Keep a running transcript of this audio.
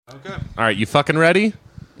Okay. All right, you fucking ready?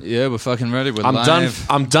 Yeah, we're fucking ready. We're I'm live.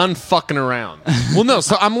 I'm done fucking around. Well, no.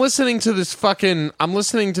 So I'm listening to this fucking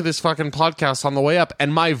podcast on the way up,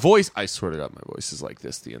 and my voice. I swear to God, my voice is like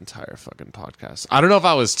this the entire fucking podcast. I don't know if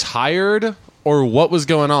I was tired or what was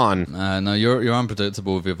going on. No, you're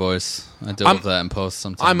unpredictable with your voice. I deal with that in post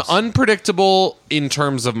sometimes. I'm unpredictable in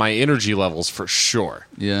terms of my energy levels for sure.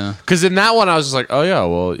 Yeah. Because in that one, I was just like, oh yeah,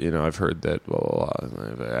 well, you know, I've heard that, blah, blah,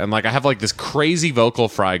 blah. And like, I have like this crazy vocal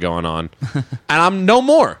fry going on, and I'm no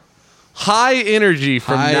more. High energy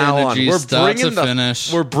from now on. We're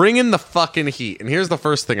bringing the fucking heat. And here's the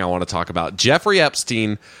first thing I want to talk about: Jeffrey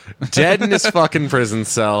Epstein, dead in his fucking prison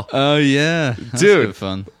cell. Oh yeah, that's dude, good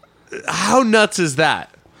fun. How nuts is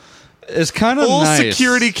that? It's kind of full nice.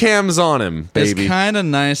 Security cams on him, baby. It's kind of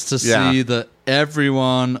nice to see that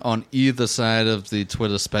everyone on either side of the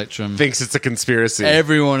Twitter spectrum thinks it's a conspiracy.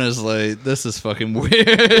 Everyone is like, this is fucking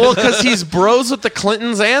weird. Well, because he's bros with the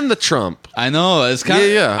Clintons and the Trump. I know. It's kind of.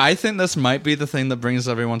 Yeah. I think this might be the thing that brings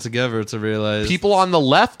everyone together to realize. People on the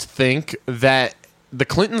left think that the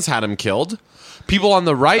Clintons had him killed. People on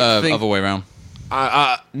the right think other way around.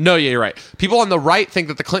 No, yeah, you're right. People on the right think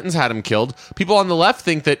that the Clintons had him killed. People on the left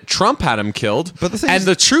think that Trump had him killed. But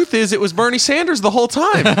the truth is, it was Bernie Sanders the whole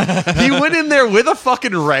time. He went in there with a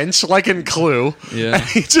fucking wrench, like in Clue. Yeah, and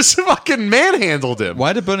he just fucking manhandled him.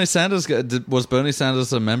 Why did Bernie Sanders was Bernie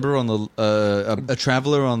Sanders a member on the a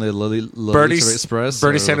traveler on the Lolita Express?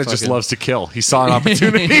 Bernie Sanders just loves to kill. He saw an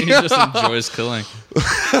opportunity. He just enjoys killing.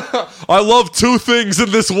 I love two things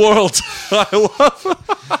in this world. I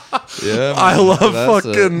love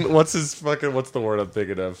fucking what's the word I'm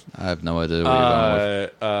thinking of? I have no idea what you're going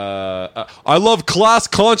with. I love class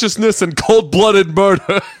consciousness and cold-blooded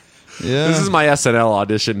murder. Yeah. This is my SNL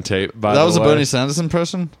audition tape, by the way. That was a Bernie Sanders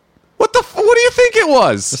impression? What do you think it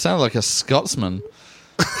was? It sounded like a Scotsman.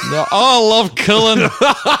 No, I love killing.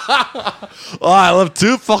 I love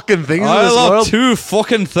two fucking things in this world. I love two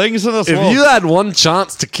fucking things in this world. If you had one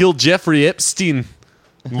chance to kill Jeffrey Epstein,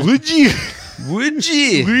 would you? Would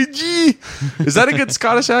you? Is that a good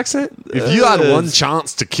Scottish accent? If you had one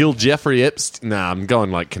chance to kill Jeffrey Epstein... Nah, I'm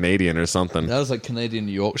going like Canadian or something. That was like Canadian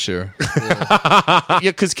Yorkshire. Yeah,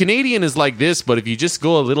 because Canadian is like this, but if you just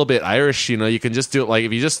go a little bit Irish, you know, you can just do it like...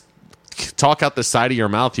 If you just talk out the side of your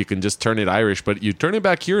mouth, you can just turn it Irish, but you turn it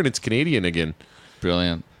back here and it's Canadian again.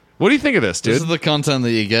 Brilliant. What do you think of this, dude? This is the content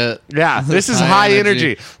that you get. Yeah, this is high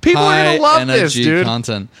energy. People are going to love this, dude.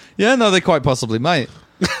 Content. Yeah, no, they quite possibly might.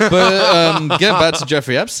 But get back to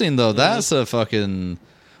Jeffrey Epstein, though. That's a fucking...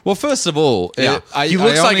 Well, first of all... he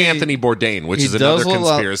looks like Anthony Bourdain, which is another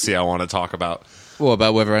conspiracy I want to talk about. Well,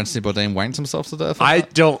 about whether Anthony Bourdain wanked himself to death? I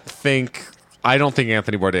don't think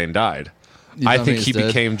Anthony Bourdain died. I think he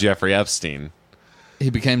became Jeffrey Epstein.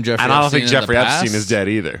 He became Jeffrey Epstein. And I don't think Jeffrey Epstein is dead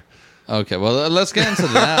either. Okay, well, let's get into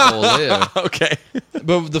that all later. Okay.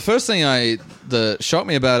 But the first thing that shocked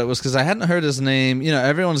me about it was because I hadn't heard his name. You know,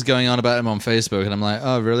 everyone's going on about him on Facebook, and I'm like,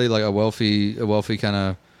 oh, really? Like a wealthy kind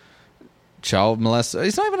of child molester?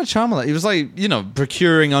 He's not even a child molester. He was like, you know,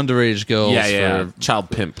 procuring underage girls for child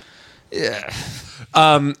pimp. Yeah.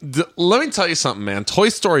 Let me tell you something, man. Toy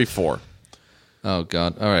Story 4. Oh,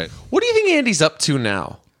 God. All right. What do you think Andy's up to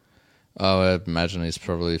now? Oh, I imagine he's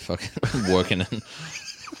probably fucking working in...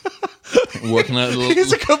 Working at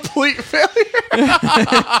He's a complete failure.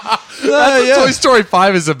 That's what Toy Story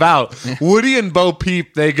 5 is about. Woody and Bo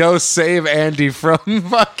Peep, they go save Andy from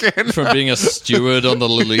being a steward on the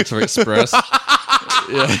Lolita Express.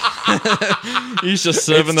 Yeah. He's just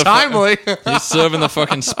serving timely. He's serving the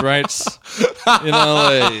fucking sprites. You know,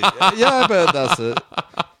 like, I bet that's it.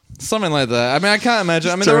 Something like that. I mean, I can't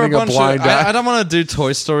imagine. There are a bunch of... I don't want to do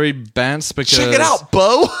Toy Story bants because... Check it out,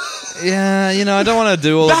 Bo. Yeah, you know, I don't want to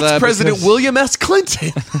do all of that. That's President William S.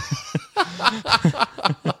 Clinton.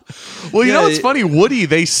 Well, you know what's funny? Woody,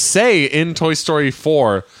 they say in Toy Story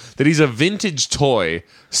 4 that he's a vintage toy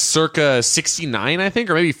circa 69, I think,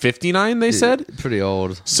 or maybe 59, they said. Pretty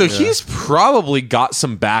old. So he's probably got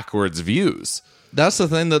some backwards views. That's the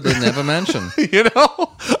thing that they never mention. You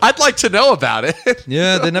know? I'd like to know about it.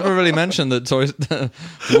 Yeah, they never really mentioned that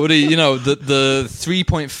Woody, you know, the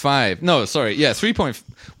 3.5. No, sorry. Yeah, 3.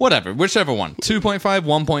 Whatever, whichever one. 2.5,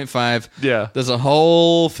 1.5. Yeah. There's a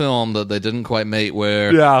whole film that they didn't quite make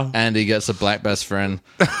where Andy gets a black best friend.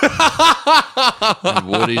 And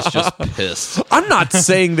Woody's just pissed. I'm not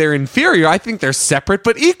saying they're inferior. I think they're separate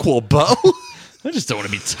but equal, Bo. I just don't want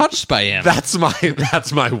to be touched by him. That's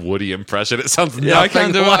my Woody impression. It sounds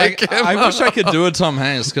nothing like him. I wish I could do a Tom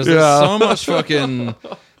Hanks because there's so much fucking...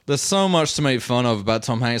 There's so much to make fun of about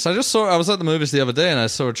Tom Hanks. I was at the movies the other day and I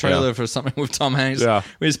saw a trailer for something with Tom Hanks. Yeah.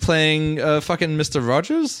 Where he's playing fucking Mr.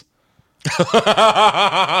 Rogers.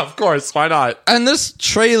 Of course, why not? And this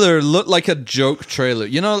trailer looked like a joke trailer.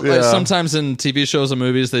 You know, like sometimes in TV shows or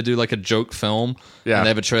movies, they do like a joke film. Yeah. And they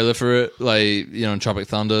have a trailer for it. Like, you know, in Tropic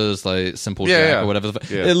Thunder's, like Simple Jack or whatever.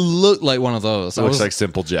 Yeah. It looked like one of those. It looks like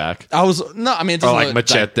Simple Jack. It doesn't Or like look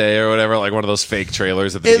Machete or whatever, like one of those fake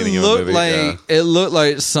trailers at the beginning of the movie. It looked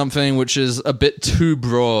like something which is a bit too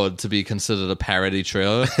broad to be considered a parody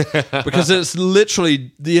trailer. Because it's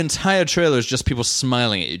literally, the entire trailer is just people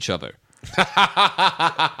smiling at each other.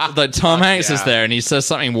 Like Tom Hanks is there and he says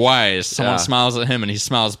something wise, someone smiles at him and he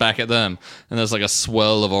smiles back at them, and there's like a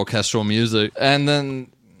swirl of orchestral music. And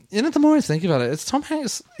then, you know, the more I think about it, it's Tom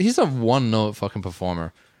Hanks. He's a one-note fucking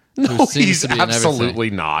performer. No, he's absolutely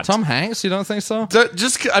not. Tom Hanks, you don't think so?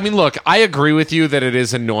 I mean, look, I agree with you that it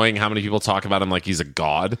is annoying how many people talk about him like he's a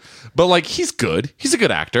god, but like he's good. He's a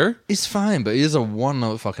good actor. He's fine, but he is a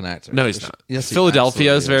one-note fucking actor. No, he's not. Yes,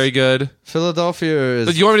 Philadelphia is very good. Philadelphia is.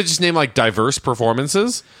 But you want me to just name like diverse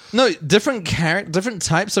performances? No, different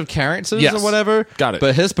types of characters or whatever. Got it.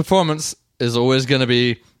 But his performance is always going to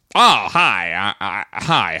be. Oh, hi.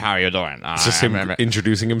 Hi, how are you doing? It's just him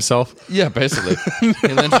introducing himself. Yeah, basically.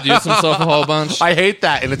 He'll introduce himself a whole bunch. I hate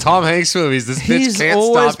that. In the Tom Hanks movies, this bitch can't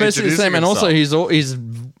always stop basically the same. himself. And also, he's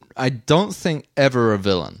I don't think ever a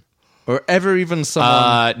villain. Or ever even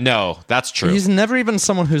someone... no, that's true. He's never even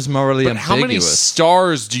someone who's morally ambiguous. How many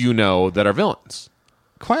stars do you know that are villains?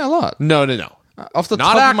 Quite a lot. No. Off the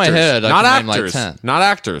top of my head, I can name like 10. Not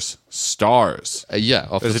actors. Stars. Yeah,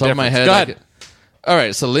 off the top of my head. Go ahead. All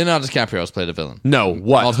right, so Leonardo DiCaprio's played a villain. No,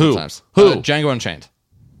 what? Multiple times. Who? Django Unchained.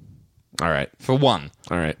 All right. For one.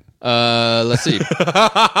 All right. Let's see.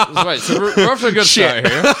 Right, so we're off to a good start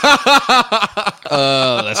here.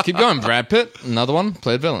 Let's keep going. Brad Pitt, another one,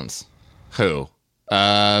 played villains. Who?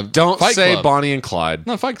 Don't say Bonnie and Clyde.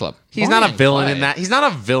 No, Fight Club. He's not a villain in that. He's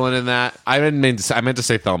not a villain in that. I meant to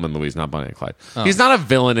say Thelma and Louise, not Bonnie and Clyde. Oh. He's not a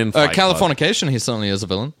villain in Fight Club. Californication, he certainly is a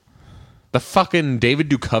villain. The fucking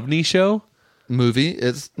David Duchovny show? Movie.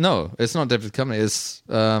 It's not David Duchovny. It's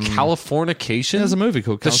Californication. There's a movie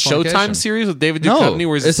called the Californication. Showtime series with David Duchovny. No,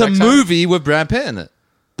 where it's a movie with Brad Pitt in it.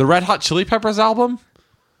 The Red Hot Chili Peppers album.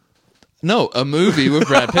 No, a movie with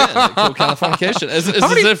Brad Pitt in it called Californication.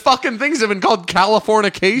 How many fucking things have been called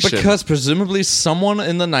Californication? Because presumably someone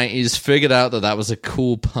in the 90s figured out that was a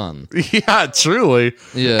cool pun. Yeah, truly.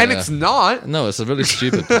 Yeah, and it's not. No, it's a really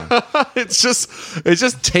stupid pun. It's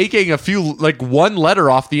just taking a few, like one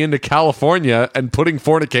letter off the end of California and putting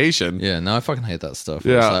fornication. Yeah, no, I fucking hate that stuff.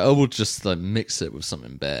 Yeah, it's like, we'll just like mix it with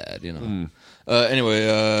something bad, you know. Anyway,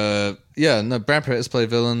 Brad Pitt has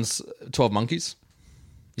played villains. 12 Monkeys.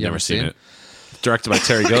 Never seen it. Directed by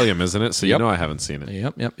Terry Gilliam, isn't it? So you know I haven't seen it.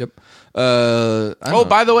 Yep.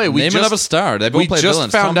 By the way, name another star. They both play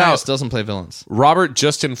villains. Tom Hanks doesn't play villains. Robert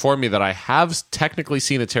just informed me that I have technically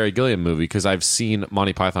seen a Terry Gilliam movie because I've seen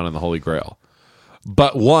Monty Python and the Holy Grail.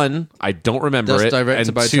 But one, I don't remember That's it. directed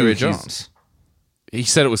and by two, Terry Jones. He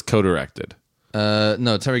said it was co-directed.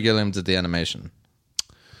 No, Terry Gilliam did the animation.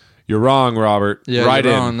 You're wrong, Robert. Yeah, right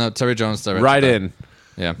you're in. wrong. No, Terry Jones directed Right that. in.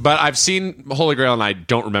 Yeah. But I've seen Holy Grail and I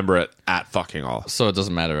don't remember it at fucking all. So it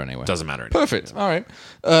doesn't matter anyway. Doesn't matter anyway. Perfect. All right.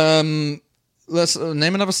 Let's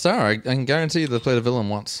name another star. I can guarantee you they played a villain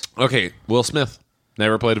once. Okay, Will Smith.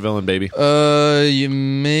 Never played a villain, baby. You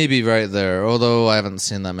may be right there, although I haven't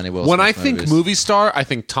seen that many Will Smith When I movies. think movie star, I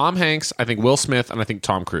think Tom Hanks, I think Will Smith, and I think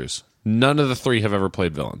Tom Cruise. None of the three have ever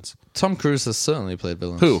played villains. Tom Cruise has certainly played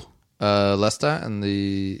villains. Who? Lestat and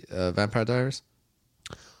the Vampire Diaries.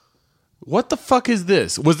 What the fuck is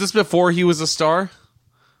this? Was this before he was a star?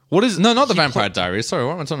 What is... No, not the Vampire Diaries. Sorry,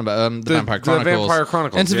 what am I talking about? The Vampire Chronicles. The Vampire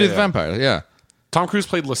Chronicles. Interview with the Vampire, yeah. Tom Cruise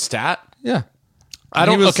played Lestat? Yeah.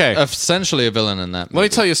 He was essentially a villain in that movie. Let me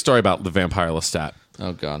tell you a story about the Vampire Lestat.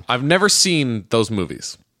 Oh, God. I've never seen those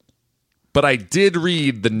movies. But I did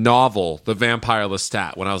read the novel, The Vampire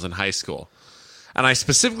Lestat, when I was in high school. And I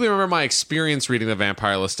specifically remember my experience reading The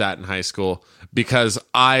Vampire Lestat in high school because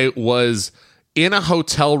I was in a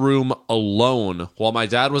hotel room alone while my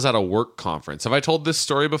dad was at a work conference. Have I told this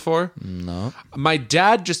story before? No. My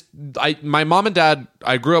dad my mom and dad,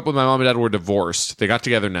 I grew up with my mom and dad were divorced. They got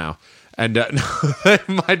together now. And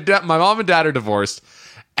my mom and dad are divorced.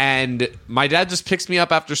 And my dad just picks me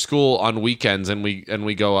up after school on weekends and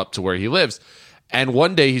we go up to where he lives. And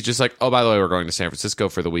one day he's just like, oh, by the way, we're going to San Francisco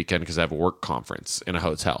for the weekend because I have a work conference in a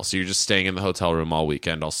hotel. So you're just staying in the hotel room all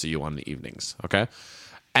weekend. I'll see you on the evenings. Okay.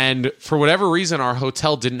 And for whatever reason, our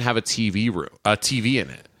hotel didn't have a TV in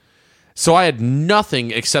it. So I had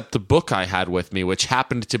nothing except the book I had with me, which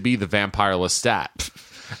happened to be The Vampire Lestat.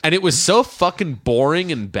 And it was so fucking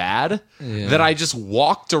boring and bad that I just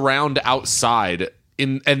walked around outside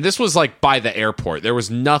and this was like by the airport. There was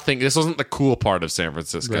nothing. This wasn't the cool part of San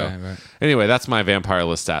Francisco. Right. Anyway, that's my Vampire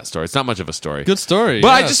Lestat story. It's not much of a story. Good story. But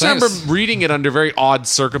I just remember reading it under very odd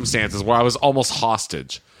circumstances where I was almost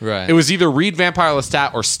hostage. Right. It was either read Vampire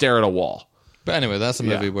Lestat or stare at a wall. But anyway, that's a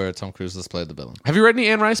movie where Tom Cruise has played the villain. Have you read any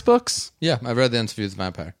Anne Rice books? Yeah, I've read The Interview with the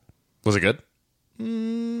Vampire. Was it good?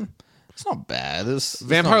 It's not bad.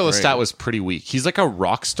 Vampire Lestat was pretty weak. He's like a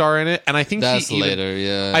rock star in it, and I think that's later.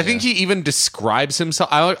 Yeah, I think he even describes himself.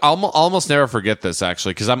 I'll almost never forget this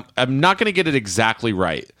actually because I'm not going to get it exactly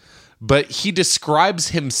right, but he describes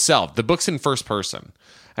himself. The book's in first person,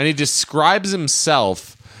 and he describes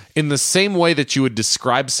himself in the same way that you would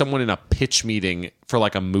describe someone in a pitch meeting for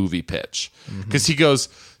like a movie pitch, because he goes,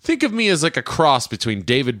 "Think of me as like a cross between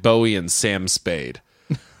David Bowie and Sam Spade."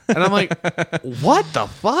 And I'm like, what the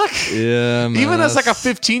fuck? Yeah, man, even as like a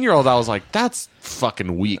 15-year-old, I was like, that's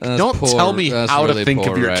fucking weak. Don't tell me how really to think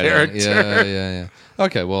of your writing. character. Yeah.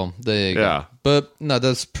 Okay, well, there you go. But no,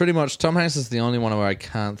 that's pretty much... Tom Hanks is the only one where I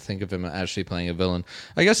can't think of him actually playing a villain.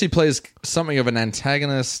 I guess he plays something of an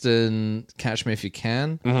antagonist in Catch Me If You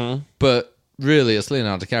Can. Mm-hmm. But really, it's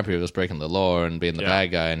Leonardo DiCaprio that's breaking the law and being the bad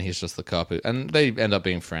guy, and he's just the cop. And they end up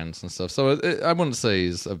being friends and stuff. So I wouldn't say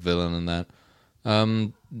he's a villain in that.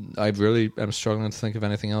 I really am struggling to think of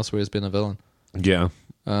anything else where he's been a villain. Yeah.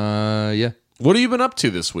 Yeah. What have you been up to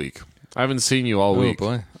this week? I haven't seen you all week.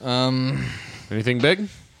 Oh, boy. Anything big?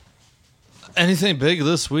 Anything big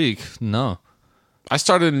this week? No. I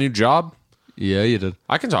started a new job. Yeah, you did.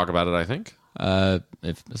 I can talk about it, I think.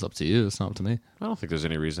 If it's up to you, it's not up to me. I don't think there's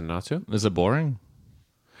any reason not to. Is it boring?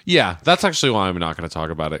 Yeah, that's actually why I'm not going to talk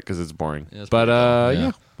about it, because it's boring. Yeah, but,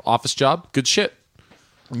 yeah, office job, good shit.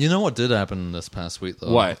 You know what did happen this past week,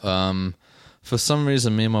 though? What? For some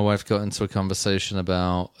reason, me and my wife got into a conversation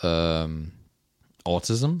about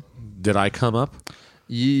autism. Did I come up?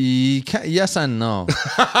 Yes and no.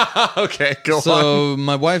 Okay, go on. So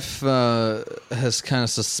my wife has kind of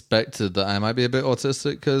suspected that I might be a bit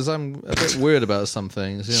autistic because I'm a bit weird about some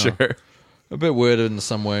things. You know? Sure. A bit weird in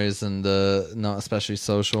some ways and not especially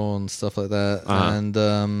social and stuff like that.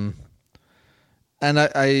 Uh-huh. And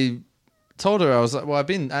I told her, I was like, well, I've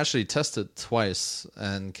been actually tested twice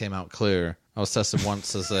and came out clear. I was tested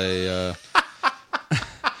once as a...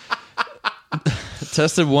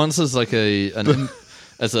 tested once as like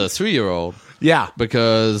as a 3-year-old. Yeah.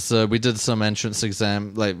 Because we did some entrance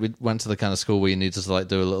exam. Like, we went to the kind of school where you needed to like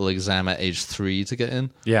do a little exam at age 3 to get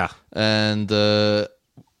in. Yeah. And I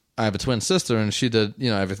have a twin sister, and she did,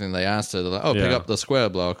 everything they asked her. They're like, pick up the square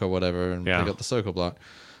block or whatever, and pick up the circle block.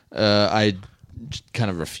 I kind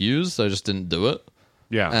of refused. I just didn't do it.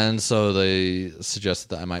 Yeah. And so they suggested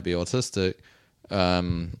that I might be autistic.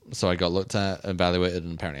 So I got looked at, evaluated,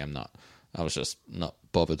 and apparently I'm not. I was just not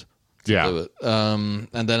bothered to do it. And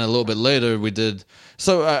then a little bit later, we did...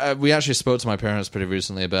 So we actually spoke to my parents pretty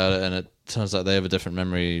recently about it, and it turns out they have a different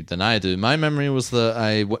memory than I do. My memory was that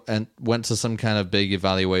I went to some kind of big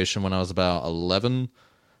evaluation when I was about 11,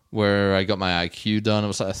 where I got my IQ done. It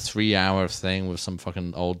was like a 3-hour thing with some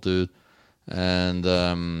fucking old dude. And,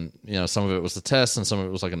 some of it was the test, and some of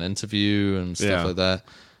it was like an interview and stuff like that.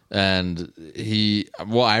 And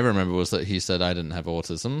what I remember was that he said I didn't have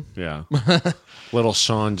autism. Yeah. Little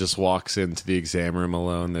Sean just walks into the exam room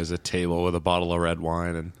alone. There's a table with a bottle of red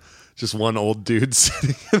wine and just one old dude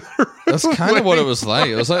sitting in the room. That's kind of what it was like.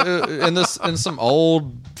 It was like in some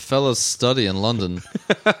old fella's study in London.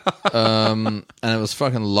 And it was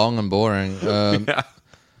fucking long and boring.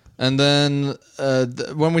 And then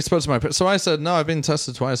when we spoke to my parents, so I said, no, I've been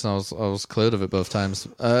tested twice, and I was cleared of it both times.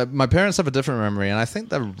 My parents have a different memory, and I think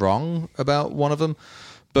they're wrong about one of them.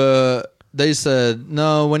 But they said,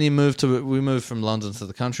 no, when we moved from London to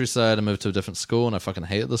the countryside, I moved to a different school, and I fucking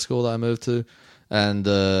hated the school that I moved to. And,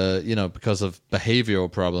 because of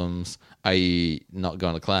behavioral problems, i.e. not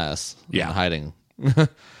going to class and hiding.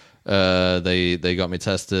 They got me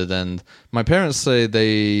tested, and my parents say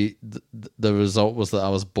the result was that I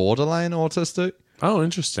was borderline autistic. Oh,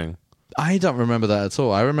 interesting. I don't remember that at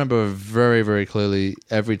all. I remember very, very clearly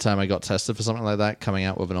every time I got tested for something like that, coming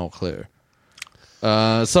out with an all clear.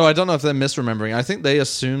 So I don't know if they're misremembering. I think they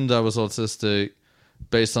assumed I was autistic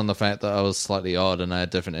based on the fact that I was slightly odd and I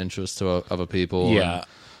had different interests to other people. Yeah.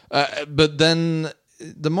 But then...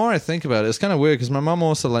 The more I think about it, it's kind of weird because my mom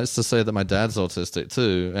also likes to say that my dad's autistic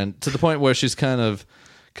too, and to the point where she's kind of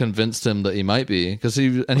convinced him that he might be, because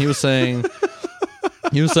he was saying,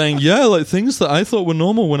 yeah, like things that I thought were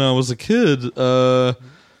normal when I was a kid, now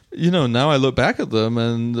I look back at them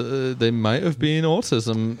and they might have been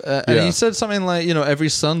autism. And he said something like, every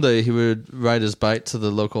Sunday he would ride his bike to the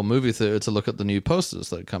local movie theater to look at the new posters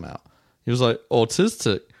that had come out. He was like,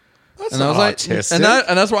 autistic. That's and I not was like, autistic.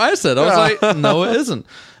 and that's what I said. I was like, no, it isn't.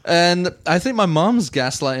 And I think my mom's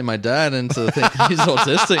gaslighting my dad into thinking he's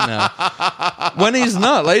autistic now, when he's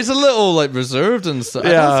not. Like, he's a little like reserved and stuff.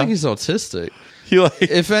 I don't think he's autistic. He like,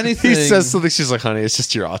 if anything, he says something. She's like, "Honey, it's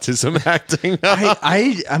just your autism acting."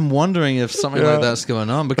 I am wondering if something like that's going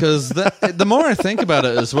on, because the more I think about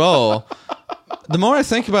it as well,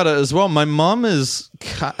 my mom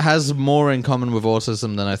has more in common with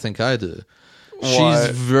autism than I think I do. What?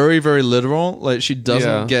 She's very, very literal. Like, she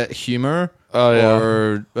doesn't get humor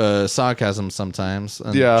or sarcasm sometimes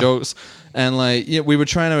and jokes. And like, we were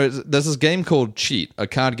trying to. There's this game called Cheat, a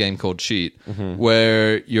card game called Cheat,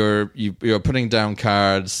 where you're putting down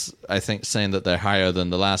cards. I think saying that they're higher than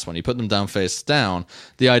the last one. You put them down face down.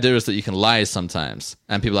 The idea is that you can lie sometimes,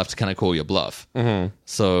 and people have to kind of call your bluff.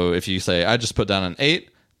 So if you say, "I just put down an 8,"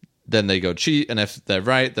 then they go cheat, and if they're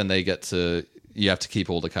right, then they get to. You have to keep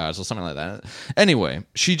all the cards or something like that. Anyway,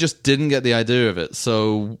 she just didn't get the idea of it.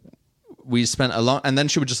 So we spent a long... And then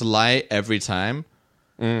she would just lie every time.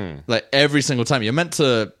 Like, every single time. You're meant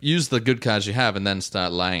to use the good cards you have and then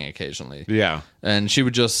start lying occasionally. Yeah. And she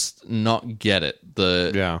would just not get it.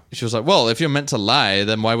 She was like, well, if you're meant to lie,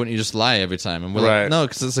 then why wouldn't you just lie every time? And we're like, no,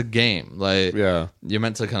 because it's a game. Like, you're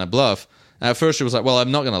meant to kind of bluff. At first, she was like, "Well, I'm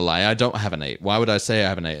not going to lie. I don't have an 8. Why would I say I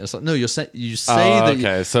have an 8?" It's like, no, you say that.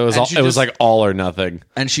 Okay, so it was like all or nothing,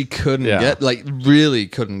 and she couldn't really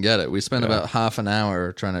couldn't get it. We spent about half an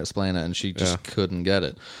hour trying to explain it, and she just couldn't get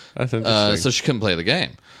it. That's interesting. So she couldn't play the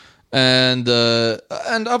game, and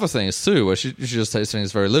other things too, where she just takes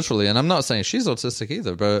things very literally. And I'm not saying she's autistic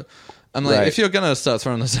either, but I'm like, if you're going to start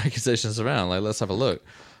throwing those accusations around, like, let's have a look.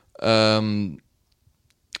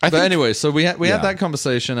 But anyway, so we had that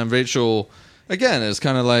conversation, and Rachel, again, is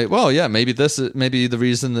kind of like, well, yeah, maybe the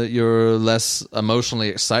reason that you're less emotionally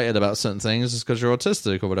excited about certain things is because you're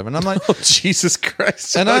autistic or whatever. And I'm like, oh, Jesus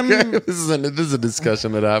Christ! And this is a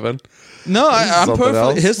discussion that happened. No, I'm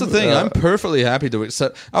perfectly. Here's the thing: I'm perfectly happy to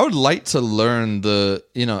accept. I would like to learn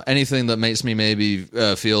anything that makes me maybe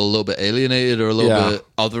feel a little bit alienated or a little bit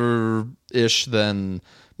other-ish than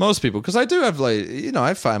most people, because I do have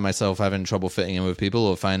I find myself having trouble fitting in with people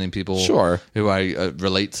or finding people who I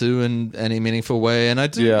relate to in any meaningful way, and I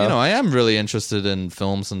do I am really interested in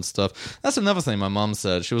films and stuff. That's another thing my mom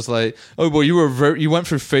said. She was like, "Oh, well, you went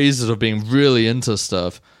through phases of being really into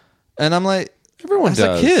stuff," and I'm like, everyone does.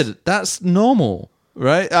 As a kid, that's normal,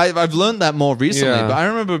 right? I've learned that more recently, but I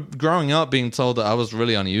remember growing up being told that I was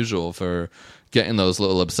really unusual for getting those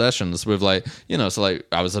little obsessions with I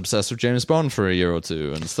was obsessed with James Bond for a year or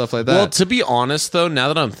two and stuff like that. Well, to be honest though, now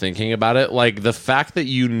that I'm thinking about it, like, the fact that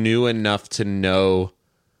you knew enough to know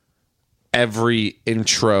every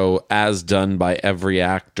intro as done by every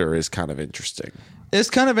actor is kind of interesting. It's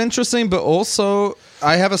kind of interesting, but also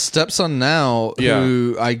I have a stepson now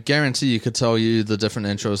who I guarantee you could tell you the different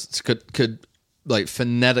intros, could like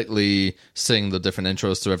phonetically sing the different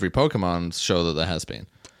intros to every Pokemon show that there has been.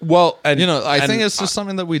 Well, and I think it's just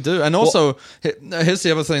something that we do. And also, here's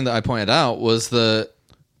the other thing that I pointed out was that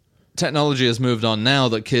technology has moved on now,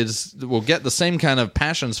 that kids will get the same kind of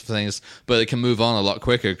passions for things, but they can move on a lot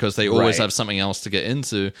quicker because they always have something else to get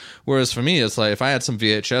into. Whereas for me, it's like, if I had some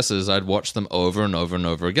VHSs, I'd watch them over and over and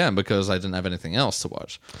over again because I didn't have anything else to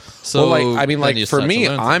watch. So, for me,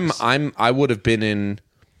 I would have been in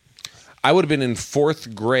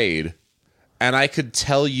 4th grade, and I could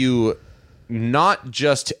tell you not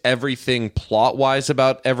just everything plot-wise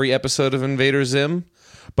about every episode of Invader Zim,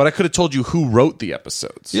 but I could have told you who wrote the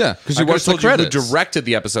episodes. Yeah, because you watched the credits. Who directed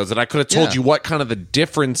the episodes, and I could have told you what kind of the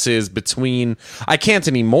difference is between... I can't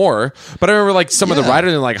anymore, but I remember some of the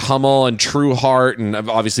writers, like Hummel and Trueheart, and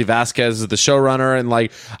obviously Vasquez is the showrunner, and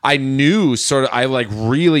I knew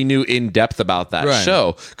really knew in depth about that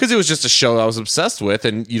show, because it was just a show I was obsessed with,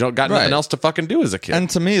 and you don't got nothing else to fucking do as a kid. And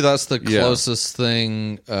to me, that's the closest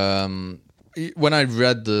thing... when I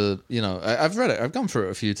read I've read it, I've gone through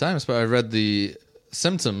it a few times, but I read the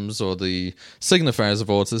symptoms or the signifiers of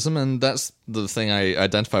autism, and that's the thing I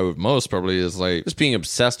identify with most, probably, is just being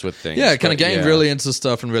obsessed with things. Yeah, kind of getting really into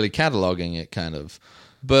stuff and really cataloging it, kind of.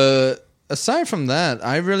 But aside from that,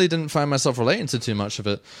 I really didn't find myself relating to too much of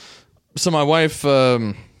it. So my wife,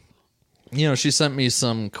 she sent me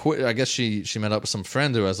some quiz. I guess she met up with some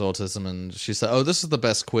friend who has autism, and she said, "Oh, this is the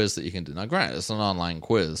best quiz that you can do." Now, granted, it's an online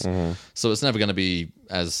quiz, so it's never going to be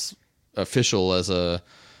as official as a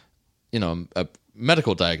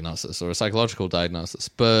medical diagnosis or a psychological diagnosis.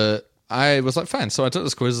 But I was like, fine. So I took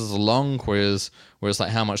this quiz. It's a long quiz where it's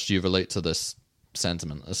like, how much do you relate to this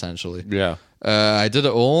sentiment, essentially? Yeah. I did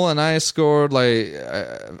it all, and I scored like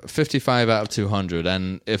 55 out of 200.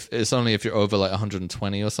 And if you're over like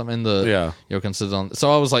 120 or something, you're considered on.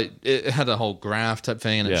 So I was like, it had a whole graph type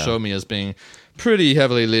thing, and it showed me as being pretty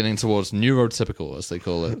heavily leaning towards neurotypical, as they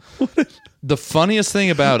call it. The funniest thing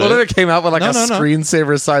about it came out with like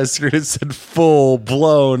screensaver size screen that said full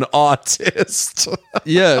blown autist.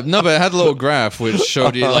 Yeah, no, but it had a little graph which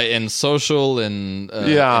showed you like in social and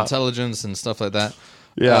intelligence and stuff like that.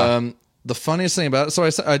 Yeah. The funniest thing about it, so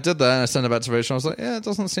I did that and I sent it back to Rachel. I was like, yeah, it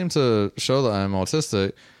doesn't seem to show that I'm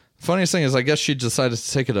autistic. Funniest thing is, I guess she decided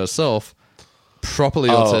to take it herself. Properly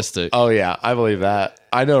autistic. Oh, yeah. I believe that.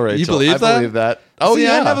 I know, Rachel. You believe that? I believe that. Oh, See,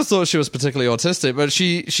 yeah. I never thought she was particularly autistic, but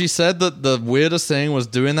she said that the weirdest thing was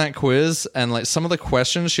doing that quiz and like some of the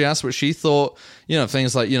questions she asked, which she thought,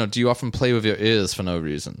 things like, do you often play with your ears for no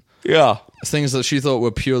reason? Yeah. Things that she thought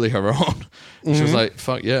were purely her own. Mm-hmm. She was like,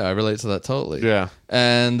 fuck yeah, I relate to that totally. Yeah.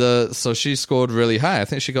 And so she scored really high. I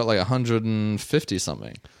think she got like 150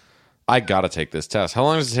 something. I gotta take this test. How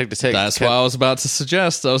long does it take to take? That's what I was about to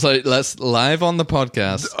suggest. I was like, let's live on the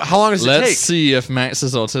podcast. How long does it take? Let's see if Max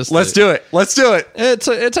is autistic. Let's do it.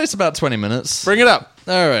 It takes about 20 minutes. Bring it up.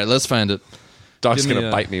 All right, let's find it. Dog's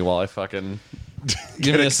gonna bite me while I fucking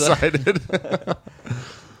get excited.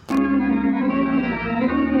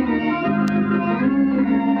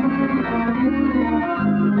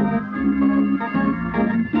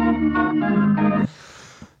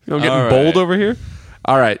 I'm getting bold over here.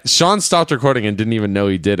 All right, Sean stopped recording and didn't even know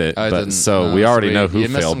he did it. We already know who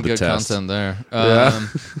failed the test. Content there.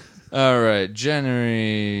 All right,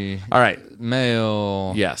 January. All right,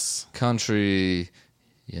 male. Yes. Country.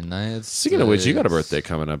 United States. Speaking of which, you got a birthday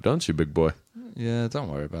coming up, don't you, big boy? Yeah, don't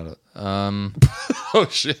worry about it. Oh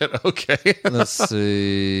shit. Okay. Let's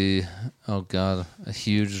see. Oh god, a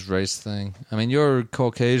huge race thing. I mean, you're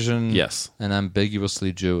Caucasian. Yes. And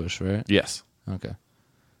ambiguously Jewish, right? Yes. Okay.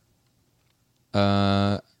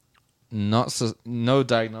 No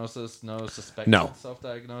diagnosis, no suspected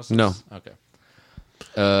self-diagnosis? No. Okay.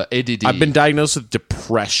 ADD. I've been diagnosed with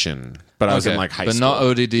depression, but I was in like high school. But not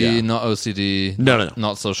ODD, not OCD. No.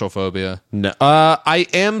 Not social phobia. No. I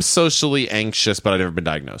am socially anxious, but I've never been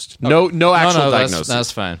diagnosed. Okay. No actual diagnosis.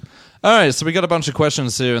 That's fine. All right, so we got a bunch of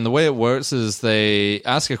questions here, and the way it works is they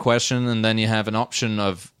ask a question, and then you have an option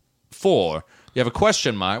of 4. You have a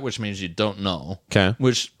question mark, which means you don't know. Okay.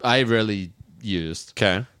 Which I rarely used.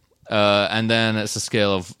 Okay. And then it's a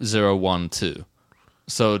scale of 0, 1, 2.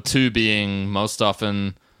 So 2 being most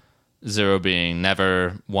often, 0 being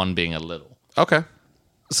never, 1 being a little. Okay.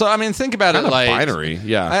 So, I mean, think about it like... binary,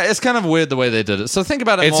 yeah. It's kind of weird the way they did it. So think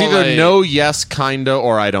about it It's more either like, no, yes, kinda,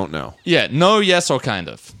 or I don't know. Yeah, no, yes, or kind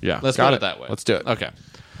of. Yeah. Let's put it that way. Let's do it. Okay.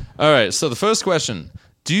 All right, so the first question.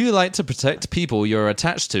 Do you like to protect people you're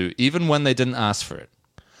attached to, even when they didn't ask for it?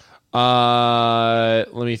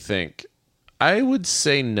 Let me think. I would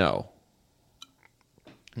say no.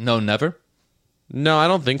 No, never? No, I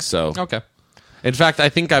don't think so. Okay. In fact, I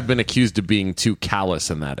think I've been accused of being too callous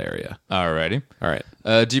in that area. Alrighty. All right.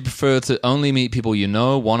 Do you prefer to only meet people you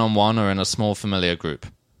know, one-on-one, or in a small familiar group?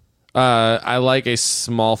 I like a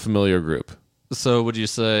small familiar group. So would you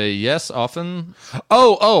say yes, often?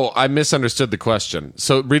 Oh, I misunderstood the question.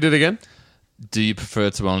 So read it again. Do you prefer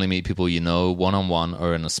to only meet people you know, one-on-one,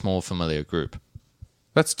 or in a small familiar group?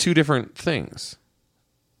 That's 2 different things.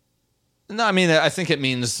 No, I mean, I think it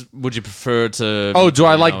means, would you prefer to... Oh, do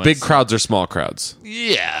I like big crowds or small crowds?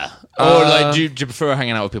 Yeah. Or like, do you prefer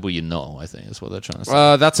hanging out with people you know, I think is what they're trying to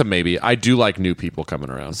say. That's a maybe. I do like new people coming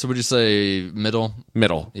around. So would you say middle?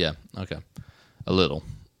 Middle. Yeah, okay. A little.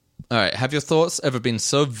 All right, have your thoughts ever been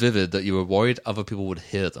so vivid that you were worried other people would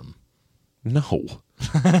hear them? No.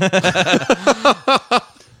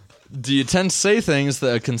 Do you tend to say things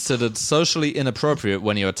that are considered socially inappropriate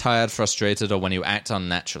when you are tired, frustrated, or when you act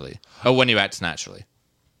unnaturally? Or when you act naturally.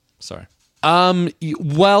 Sorry.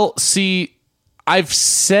 Well, see, I've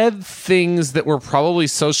said things that were probably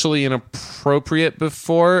socially inappropriate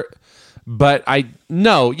before, but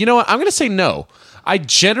no. You know what? I'm going to say no. I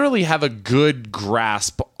generally have a good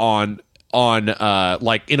grasp on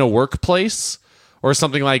like in a workplace or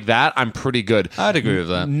something like that. I'm pretty good. I'd agree with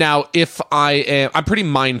that. Now, I'm pretty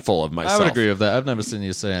mindful of myself. I would agree with that. I've never seen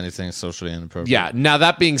you say anything socially inappropriate. Yeah. Now,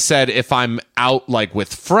 that being said, if I'm out like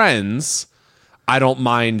with friends, I don't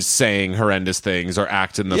mind saying horrendous things or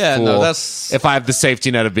acting the fool. No, that's... If I have the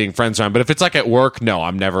safety net of being friends around. But if it's like at work, no,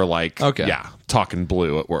 I'm never like, talking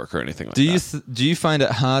blue at work or anything like that. Do you find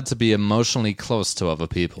it hard to be emotionally close to other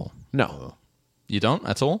people? No. You don't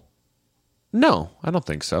at all? No, I don't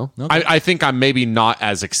think so. Okay. I think I'm maybe not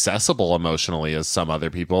as accessible emotionally as some other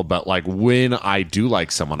people, but like when I do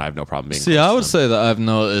like someone, I have no problem being See, close I to would them. say that I've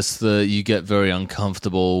noticed that you get very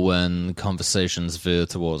uncomfortable when conversations veer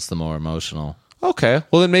towards the more emotional. Okay.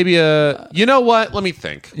 Well, then maybe you know what? Let me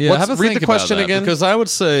think. Yeah, Let's have a read think the question about that, again. because I would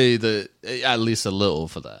say that at least a little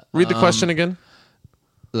for that. Read the question again.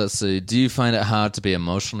 Let's see. Do you find it hard to be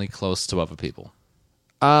emotionally close to other people?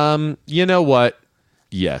 You know what?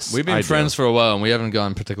 Yes. We've been I friends do. for a while, and we haven't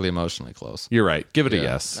gone particularly emotionally close. You're right. Give it a Yeah.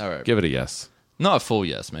 yes. All right. Give it a yes. Not a full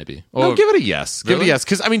yes, maybe. No, give it a yes. Give it a Really? yes.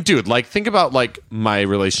 Because, I mean, dude, like, think about, like, my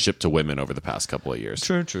relationship to women over the past couple of years.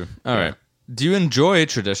 True. All right. Do you enjoy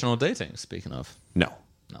traditional dating, speaking of? No.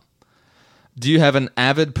 Do you have an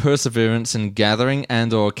avid perseverance in gathering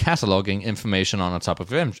and or cataloging information on a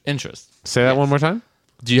topic of interest? Say that one more time.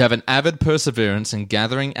 Do you have an avid perseverance in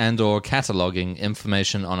gathering and or cataloging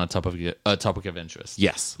information on a topic of interest?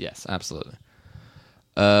 Yes. Yes, absolutely.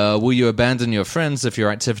 Will you abandon your friends if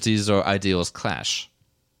your activities or ideals clash?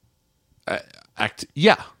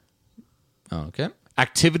 Yeah. Okay.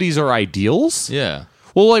 Activities or ideals? Yeah.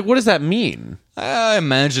 Well, like, what does that mean? I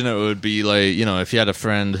imagine it would be like, if you had a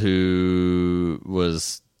friend who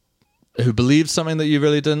believed something that you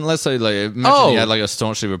really didn't. Let's say, like, imagine you had like a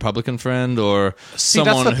staunchly Republican friend, or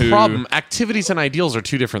someone that's the who. problem. Activities and ideals are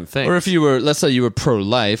two different things. Or if you were, let's say you were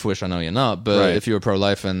pro-life, which I know you're not, but Right. if you were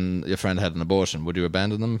pro-life and your friend had an abortion, would you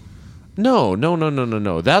abandon them? No.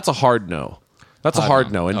 That's a hard no. That's a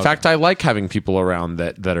hard no. In Okay. fact, I like having people around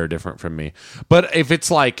that are different from me. But if it's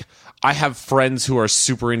like I have friends who are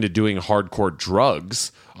super into doing hardcore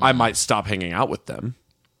drugs, I might stop hanging out with them.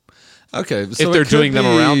 Okay, so If they're doing them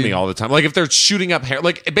around me all the time, like if they're shooting up hair,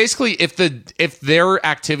 like basically if their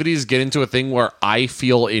activities get into a thing where I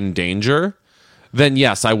feel in danger, then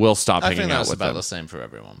yes, I will stop I hanging think out that's with about them. the same for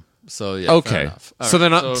everyone. So yeah, fair Okay, enough. All so right,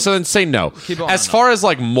 then so then say no. keep it on As a far as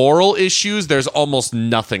like moral issues, there's almost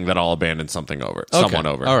nothing that I'll abandon someone over. All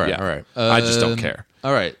right, Yeah. all right. I just don't care.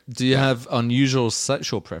 All right. Do you have unusual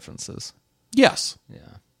sexual preferences? Yes. Yeah.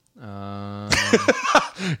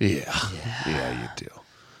 Yeah, you do.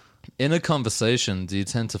 In a conversation, do you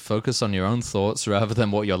tend to focus on your own thoughts rather than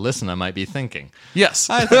what your listener might be thinking? Yes.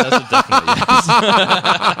 I think that's a definite yes.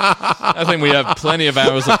 I think we have plenty of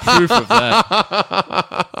hours of proof of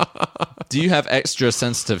that. Do you have extra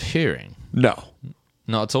sensitive hearing? No.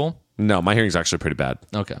 Not at all? No, my hearing's actually pretty bad.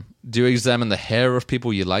 Okay. Do you examine the hair of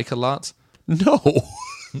people you like a lot? No.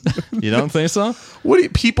 You don't think so?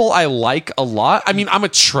 People I like a lot? I mean, I'm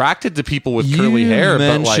attracted to people with curly hair, You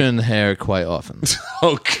but mention hair quite often.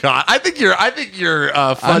 oh god, I think you're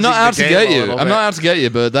I'm not out to get you. I'm not out to get you,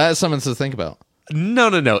 but that's something to think about.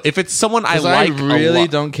 No. If it's someone I 'Cause like, I really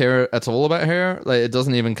don't care at all about hair. Like, it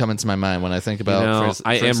doesn't even come into my mind when I think about.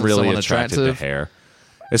 I am instance, really someone attracted to attractive. hair,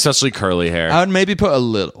 especially curly hair. I would maybe put a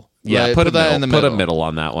little. Yeah, Like, put that in the middle. Put a middle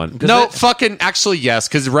on that one. No, it- fucking actually yes,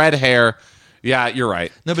 because red hair. Yeah, you're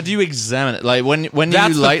right. No, but do you examine it? Like when you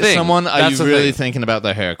That's the like thing. someone, are That's you the really thing. thinking about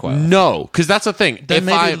their hair quite often? No, because that's the thing. Then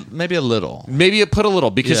If maybe a little. maybe put a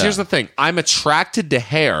little, because Yeah. here's the thing. I'm attracted to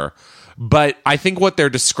hair, but I think what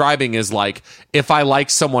they're describing is like if I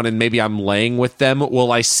like someone and maybe I'm laying with them,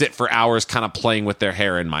 will I sit for hours kind of playing with their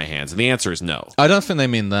hair in my hands? And the answer is no. I don't think they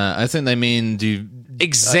mean that. I think they mean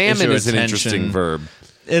Examine your is an interesting attention- verb.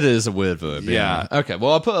 It is a weird verb. Yeah. Okay.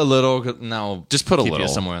 Well, I'll put a little. Now, Just put a keep you little.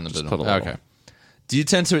 somewhere in the Just middle. put a little. Okay. Do you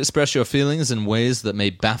tend to express your feelings in ways that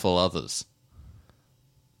may baffle others?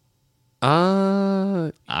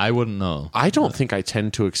 I wouldn't know. I don't think I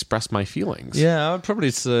tend to express my feelings. Yeah, I would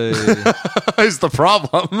probably say. is the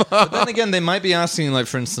problem. But then again, they might be asking, like,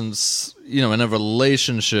 for instance, in a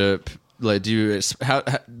relationship, like, do you how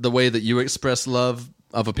the way that you express love,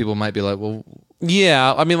 other people might be like, well,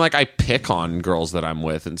 Yeah, I mean, like I pick on girls that I'm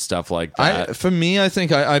with and stuff like that. for me, I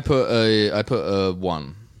think I put a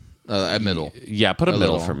one, a middle. Yeah, put a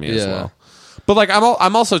middle little. for me as Yeah. well. But like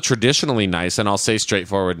I'm also traditionally nice, and I'll say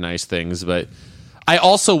straightforward nice things. But I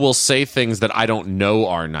also will say things that I don't know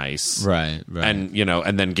are nice, Right. and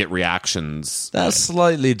and then get reactions. That's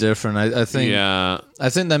slightly different. I think. Yeah, I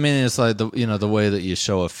think that meaning it's like the way that you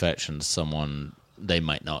show affection to someone, they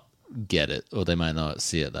might not get it or they might not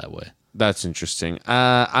see it that way. that's interesting.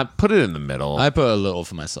 I put it in the middle. I put a little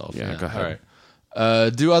for myself. Yeah, go ahead. All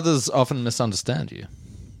right. Do others often misunderstand you?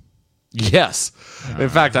 Yes. In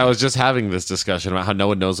fact, I was just having this discussion about how no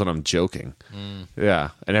one knows when I'm joking. Yeah,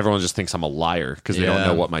 and everyone just thinks I'm a liar because they don't Yeah.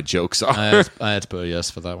 know what my jokes are. I had to put a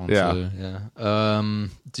yes for that one Yeah. too. Yeah.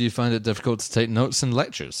 Do you find it difficult to take notes in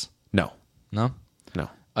lectures? No, No. no.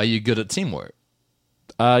 Are you good at teamwork?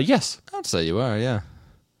 Yes. I'd say you are. Yeah.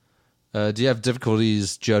 Do you have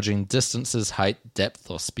difficulties judging distances, height,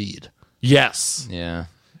 depth, or speed? Yes. Yeah.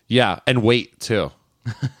 Yeah, and weight too.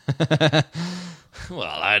 Well,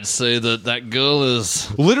 I'd say that girl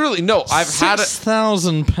is Literally, no. I've had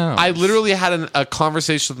 6,000 pounds. I literally had a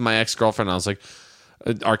conversation with my ex-girlfriend. I was like,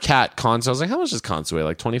 our cat Conso. I was like, how much does Conso weigh?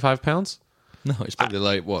 Like 25 pounds? No, it's probably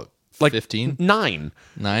like what? Like 15? 9.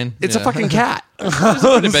 9? It's a fucking cat. It's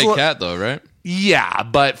a pretty big cat, though, right? Yeah,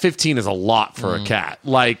 but 15 is a lot for a cat.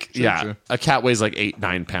 Like, True. a cat weighs like 8,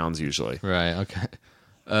 9 pounds usually. Right. Okay.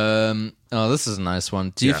 Oh, this is a nice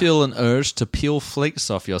one. Do you feel an urge to peel flakes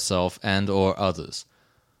off yourself and or others?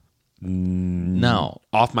 No.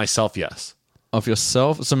 Off myself, yes. Of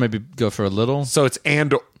yourself? So maybe go for a little. So it's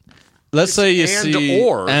and. Let's say you and see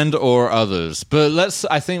or. and or others, but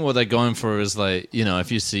I think what they're going for is like, you know,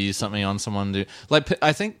 if you see something on someone,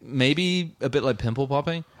 I think maybe a bit like pimple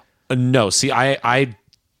popping. No, see, I,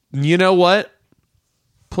 you know what?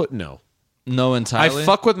 No, entirely. I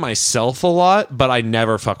fuck with myself a lot, but I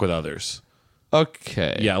never fuck with others.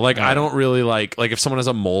 Okay. Yeah, like I don't really like if someone has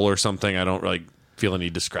a mole or something, I don't really feel a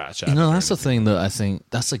need to scratch at it. That's the thing that I think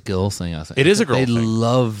that's a girl thing. I think it is a girl thing. They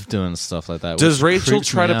love doing stuff like that. Does Rachel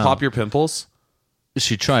try to pop your pimples?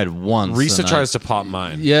 She tried once. Risa tries to pop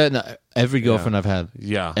mine. Yeah, no, every girlfriend I've had.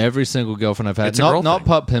 Yeah, every single girlfriend I've had. It's a girl not thing.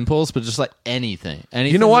 pop pimples, but just like anything.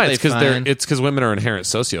 You know why? It's because women are inherent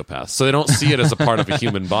sociopaths, so they don't see it as a part of a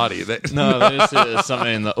human body. They see it as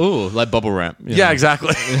something like bubble wrap. Yeah,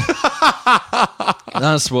 exactly.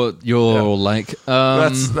 That's what you're like.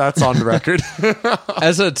 That's on the record.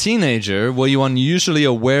 As a teenager, were you unusually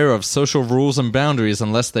aware of social rules and boundaries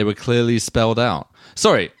unless they were clearly spelled out?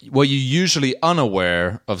 Sorry, were you usually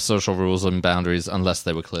unaware of social rules and boundaries unless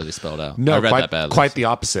they were clearly spelled out? No, I read that badly. Quite the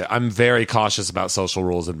opposite. I'm very cautious about social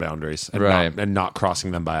rules and boundaries and not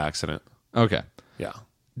crossing them by accident. Okay. Yeah.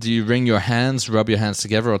 Do you wring your hands, rub your hands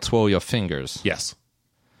together, or twirl your fingers? Yes.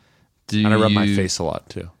 And I rub my face a lot,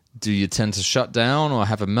 too. Do you tend to shut down or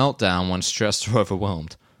have a meltdown when stressed or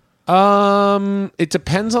overwhelmed? It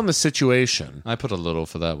depends on the situation. I put a little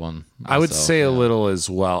for that one. I would say a little as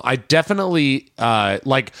well. I definitely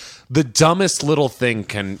like the dumbest little thing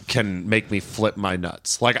can make me flip my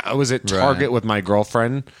nuts. Like I was at Target with my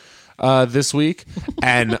girlfriend this week,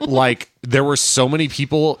 and like there were so many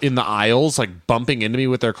people in the aisles like bumping into me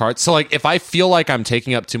with their carts. So like if I feel like I'm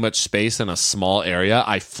taking up too much space in a small area,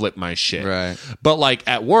 I flip my shit. Right. But like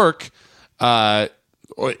at work,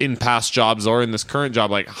 or in past jobs or in this current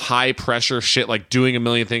job, like high pressure shit, like doing a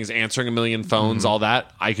million things, answering a million phones, all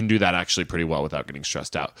that, I can do that actually pretty well without getting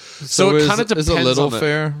stressed out. So it kind of depends. Is a little on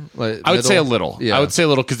fair? Like I would say a little. Yeah. I would say a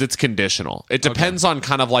little because it's conditional. It depends on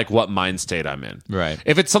kind of like what mind state I'm in. Right.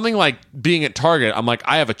 If it's something like being at Target, I'm like,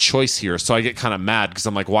 I have a choice here. So I get kind of mad because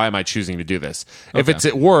I'm like, why am I choosing to do this? If it's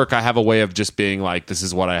at work, I have a way of just being like, this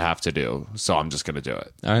is what I have to do. So I'm just going to do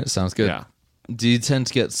it. All right. Sounds good. Yeah. Do you tend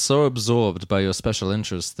to get so absorbed by your special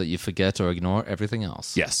interests that you forget or ignore everything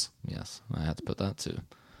else? Yes. Yes, I had to put that too.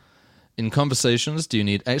 In conversations, do you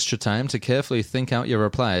need extra time to carefully think out your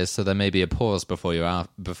replies so there may be a pause before your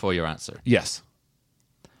answer? Yes.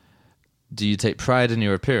 Do you take pride in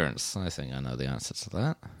your appearance? I think I know the answer to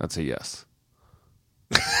that. That's a yes.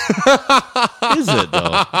 Is it,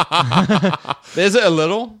 though? Is it a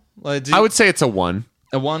little? Like, I would say it's a 1.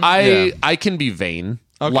 A 1? I can be vain.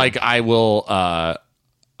 Okay. Like I will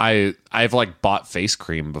I've like bought face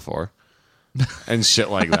cream before and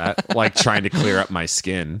shit like that, like trying to clear up my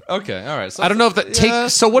skin. Okay, all right. So I don't know if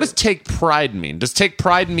that so what does take pride mean? Does take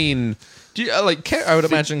pride mean do you like care? I would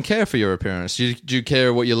imagine care for your appearance. Do you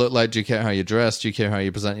care what you look like? Do you care how you dress? Do you care how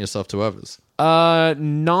you present yourself to others?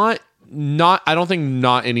 Not I don't think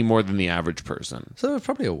not any more than the average person. So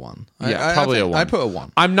probably a 1. Yeah, probably a 1. I put a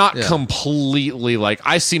 1. I'm not completely like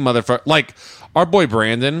I see motherfucker like our boy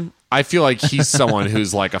Brandon. I feel like he's someone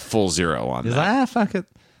who's like a full 0 on that. Fuck it.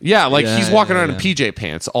 Yeah, like he's walking around in PJ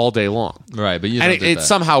pants all day long. Right, but you and it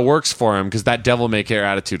somehow works for him because that devil may care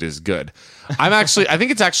attitude is good. I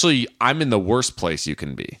think I'm in the worst place you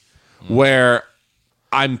can be, where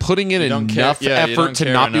I'm putting in enough effort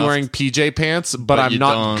to not be wearing PJ pants, but I'm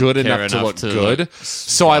not good enough to look good.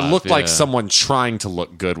 So I look like someone trying to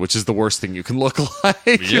look good, which is the worst thing you can look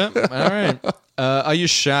like. Yep. All right. Are you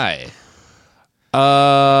shy?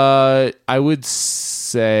 I would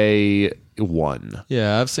say 1.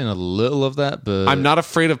 Yeah, I've seen a little of that, but I'm not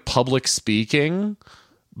afraid of public speaking,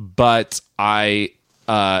 but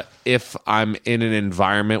if I'm in an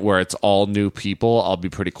environment where it's all new people, I'll be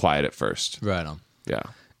pretty quiet at first. Right on. Yeah.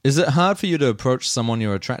 Is it hard for you to approach someone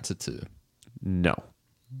you're attracted to? No.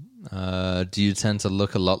 Do you tend to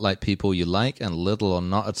look a lot like people you like and little or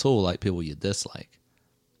not at all like people you dislike?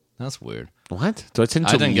 That's weird. What? Do I tend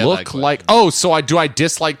to look like... Oh, so do I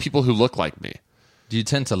dislike people who look like me? Do you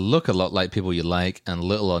tend to look a lot like people you like and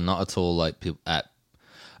little or not at all like people at...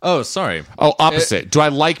 Oh, sorry. Oh, opposite. Do I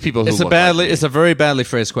like people who look like me? It's a very badly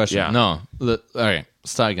phrased question. Yeah. No. All right,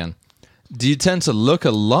 start again. Do you tend to look a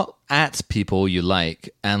lot at people you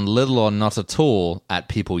like and little or not at all at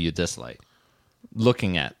people you dislike?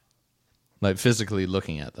 Looking at. Like physically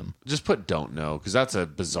looking at them. Just put don't know, because that's a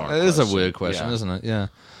bizarre question. It is a weird question, isn't it? Yeah.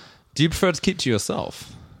 Do you prefer to keep to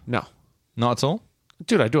yourself? No. Not at all?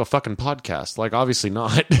 Dude, I do a fucking podcast. Like, obviously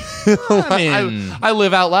not. I mean... I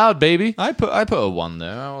live out loud, baby. I put a 1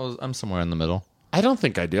 there. I'm somewhere in the middle. I don't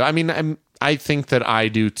think I do. I mean, I think that I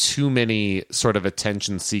do too many sort of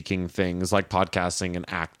attention-seeking things, like podcasting and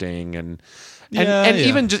acting and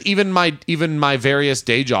even my various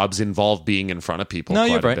day jobs involve being in front of people. No,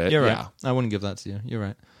 quite you're right. a bit. You're right. Yeah. I wouldn't give that to you. You're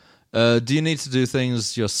right. Do you need to do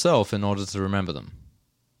things yourself in order to remember them?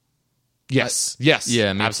 Yes.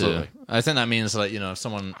 Yeah, me absolutely. too. I think that means like, if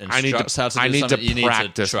someone instructs how to do I need something, to you need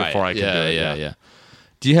practice to try before I can do it. Yeah.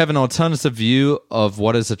 Do you have an alternative view of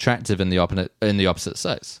what is attractive in the opposite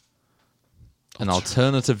sex? An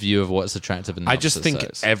alternative view of what's attractive in the opposite sex. I just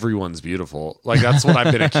think everyone's beautiful. Like, that's what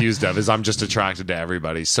I've been accused of, is I'm just attracted to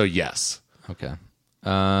everybody. So, yes. Okay.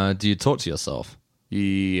 Do you talk to yourself?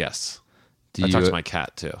 Yes. I talk to my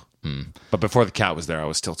cat, too. But before the cat was there, I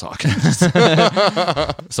was still talking.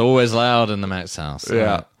 It's always loud in the Max house.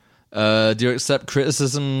 Yeah. Do you accept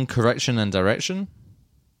criticism, correction, and direction?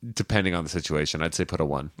 Depending on the situation, I'd say put a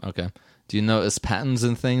 1. Okay. Do you notice patterns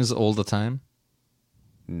in things all the time?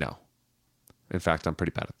 No. In fact, I'm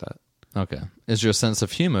pretty bad at that. Okay. Is your sense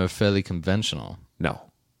of humor fairly conventional? No.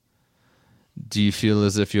 Do you feel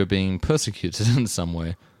as if you're being persecuted in some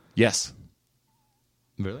way? Yes.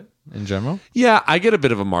 Really? In general? Yeah, I get a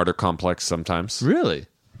bit of a martyr complex sometimes. Really?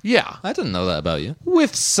 Yeah. I didn't know that about you.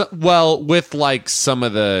 With like some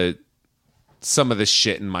of the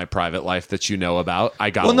shit in my private life that you know about, I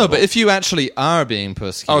got. Well, no, but if you actually are being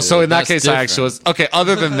persecuted, oh, so in that case, different. I actually was okay.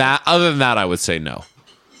 Other than that, I would say no.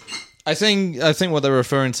 I think what they're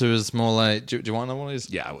referring to is more like. Do you want to know one of these?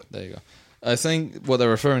 Yeah, I would. There you go. I think what they're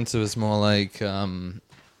referring to is more like, some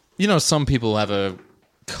people have a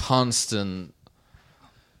constant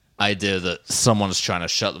idea that someone's trying to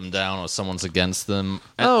shut them down or someone's against them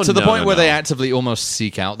to the point where they actively almost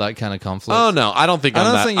seek out that kind of conflict. Oh no, I don't think I'm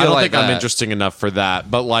that. I don't think I'm interesting enough for that.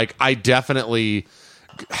 But like, I definitely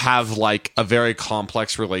have like a very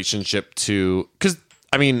complex relationship to, because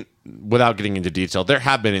I mean, without getting into detail, there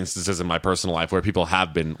have been instances in my personal life where people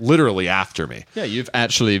have been literally after me. Yeah, you've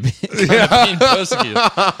actually been persecuted.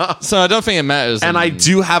 So I don't think it matters. And I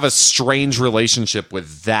do have a strange relationship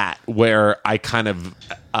with that, where I kind of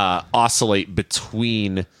oscillate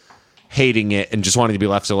between hating it and just wanting to be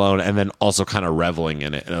left alone, and then also kind of reveling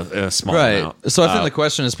in it in a small amount. So I think the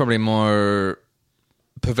question is probably more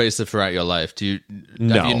pervasive throughout your life. Have you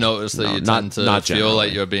noticed that you tend to feel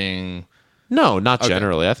like you're being... No, not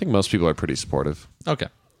generally. I think most people are pretty supportive. Okay.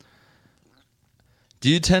 Do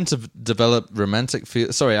you tend to develop romantic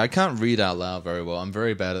feelings? Sorry, I can't read out loud very well. I'm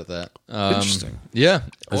very bad at that. Interesting. Yeah.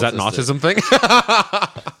 Is that an autism thing?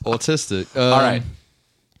 Autistic. All right.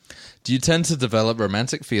 Do you tend to develop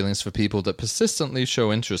romantic feelings for people that persistently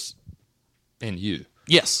show interest in you?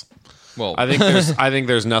 Yes. Well, I think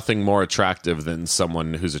there's nothing more attractive than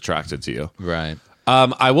someone who's attracted to you. Right.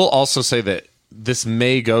 I will also say that this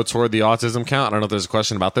may go toward the autism count. I don't know if there's a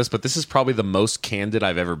question about this, but this is probably the most candid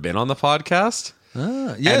I've ever been on the podcast.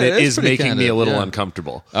 Yeah, and it is making me a little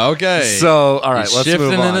uncomfortable. Okay. So, all right, let's move on.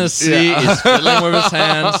 Shifting in his seat. He's fiddling with his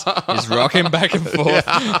hands. He's rocking back and forth.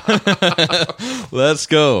 Yeah. Let's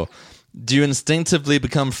go. Do you instinctively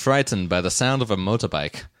become frightened by the sound of a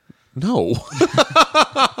motorbike? No.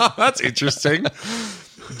 That's interesting.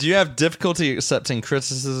 Do you have difficulty accepting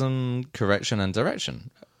criticism, correction, and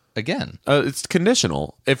direction? Again, it's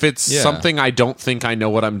conditional. If it's something I don't think I know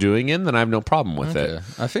what I'm doing in, then I have no problem with it.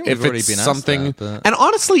 I think we've already been asked that, and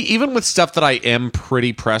honestly, even with stuff that I am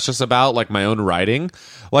pretty precious about, like my own writing,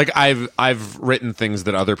 like I've written things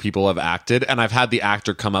that other people have acted, and I've had the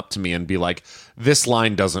actor come up to me and be like, "This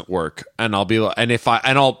line doesn't work," and I'll be like,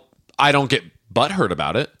 I don't get butthurt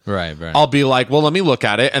about it. Right. I'll be like, well, let me look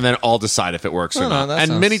at it, and then I'll decide if it works or not.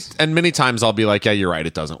 Many times I'll be like, yeah, you're right,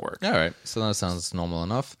 it doesn't work. All right, so that sounds normal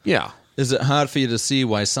enough. Yeah. Is it hard for you to see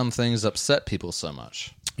why some things upset people so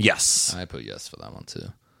much? Yes. I put yes for that one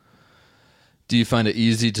too. Do you find it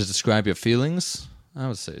easy to describe your feelings? I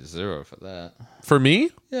would say 0 for that. For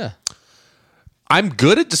me? Yeah. I'm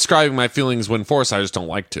good at describing my feelings when forced, I just don't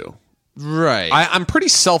like to. Right. I'm pretty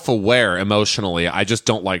self-aware emotionally. I just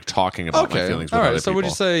don't like talking about my feelings with other people. So would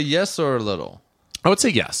you say yes or a little? I would say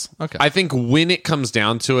yes. Okay. I think when it comes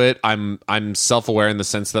down to it, I'm self-aware in the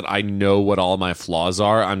sense that I know what all my flaws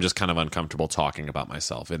are. I'm just kind of uncomfortable talking about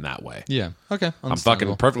myself in that way. Yeah. Okay. I'm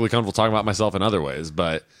fucking perfectly comfortable talking about myself in other ways,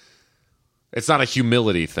 but it's not a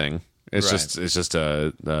humility thing. It's just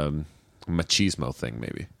a machismo thing,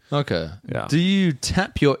 maybe. Okay. Yeah. Do you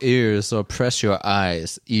tap your ears or press your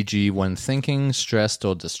eyes, e.g., when thinking, stressed,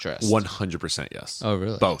 or distressed? 100% yes. Oh,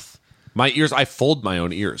 really? Both. My ears, I fold my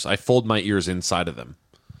own ears. I fold my ears inside of them.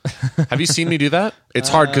 Have you seen me do that? It's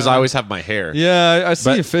hard because I always have my hair. Yeah, I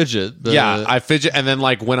see you fidget. But Yeah, I fidget, and then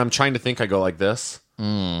like when I'm trying to think, I go like this.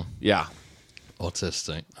 Yeah.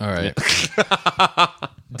 Autistic. All right.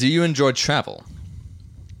 Do you enjoy travel?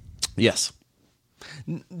 Yes.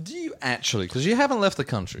 Do you actually? Because you haven't left the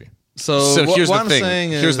country. So here's what the I'm thing.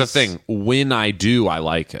 saying is... Here's the thing. When I do, I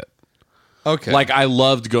like it. Okay. Like, I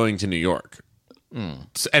loved going to New York.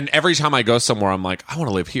 And every time I go somewhere, I'm like, I want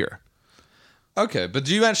to live here. Okay, but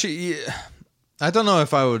do you actually... I don't know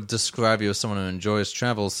if I would describe you as someone who enjoys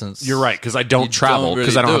travel since... You're right, because I don't travel,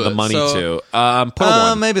 because really I don't have the money to. Put a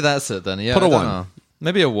 1. Maybe that's it then. Yeah, Put a I don't 1. know.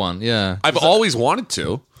 Maybe a 1, yeah. I've always wanted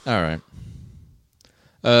to. All right.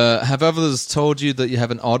 Have others told you that you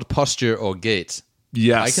have an odd posture or gait?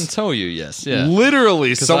 Yes. I can tell you yes. Yeah.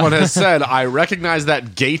 Literally, someone has said, I recognize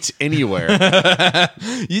that gait anywhere.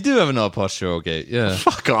 You do have an odd posture or gait, yeah.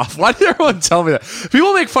 Fuck off. Why did everyone tell me that?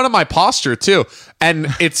 People make fun of my posture, too. And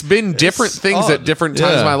it's been different things odd. at different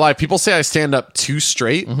times in my life. People say I stand up too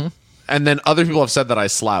straight. And then other people have said that I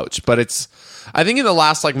slouch. But it's... I think in the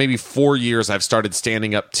last, like, maybe 4 years, I've started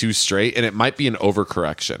standing up too straight. And it might be an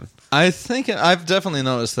overcorrection. I think I've definitely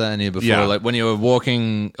noticed that in you before. Yeah. Like when you were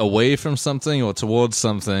walking away from something or towards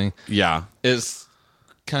something. Yeah. It's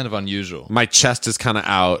kind of unusual. My chest is kind of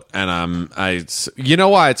out, and you know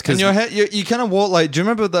why? It's because your head, you kind of walk like. Do you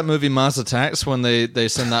remember that movie Mars Attacks when they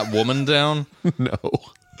send that woman down? No.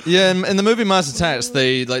 Yeah, in the movie Mars Attacks,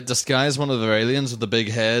 they like disguise one of their aliens with the big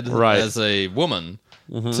head as a woman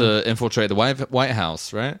to infiltrate the White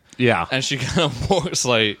House, right? Yeah. And she kind of walks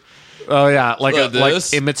like. Oh yeah, like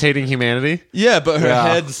this. imitating humanity. Yeah, but her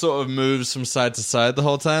head sort of moves from side to side the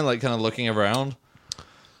whole time, like kind of looking around.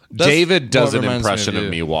 David does an impression of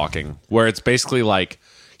me walking, where it's basically like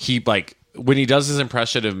when he does his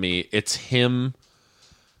impression of me, it's him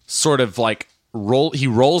sort of like he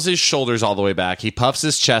rolls his shoulders all the way back, he puffs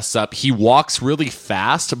his chest up, he walks really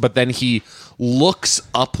fast, but then he looks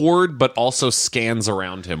upward, but also scans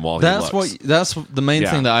around him while he looks. That's the main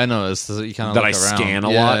thing that I noticed is that you kind of that look I around. scan a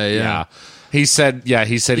lot. Yeah. He said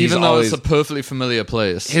even though it's a perfectly familiar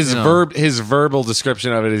place. His verbal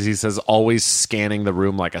description of it is he says always scanning the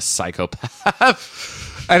room like a psychopath.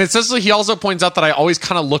 And essentially, he also points out that I always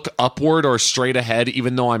kind of look upward or straight ahead,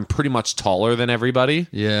 even though I'm pretty much taller than everybody.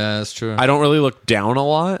 Yeah, that's true. I don't really look down a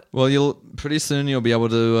lot. Well, pretty soon you'll be able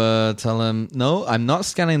to tell him, no, I'm not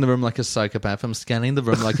scanning the room like a psychopath. I'm scanning the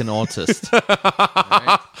room like an autist.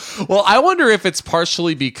 Right? Well, I wonder if it's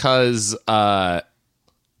partially because I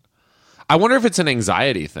wonder if it's an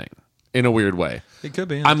anxiety thing in a weird way. It could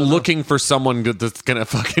be. I'm looking for someone that's going to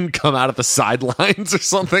fucking come out of the sidelines or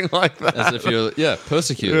something like that. As if you're,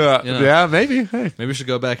 persecuted. Yeah, you know? yeah, maybe. Hey. Maybe we should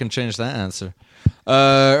go back and change that answer.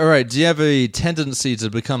 All right. Do you have a tendency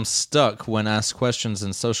to become stuck when asked questions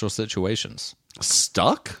in social situations?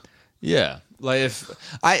 Stuck? Yeah. Like if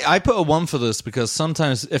I put a 1 for this because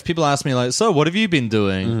sometimes if people ask me like, so what have you been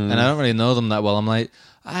doing? And I don't really know them that well, I'm like,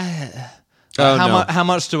 how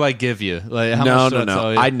much do I give you? Like, how much do I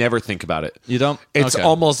tell you? I never think I don't. You don't? It's Okay.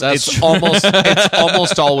 almost That's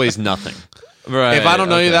almost always nothing. Right. If I don't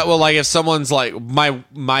know you that well, like if someone's like my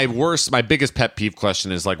biggest pet peeve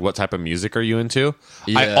question is like, what type of music are you into?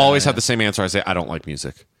 I always have the same answer. I say I don't like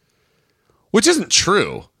music, which isn't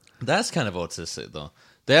true. That's kind of autistic though.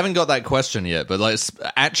 They haven't got that question yet, but like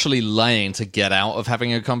actually lying to get out of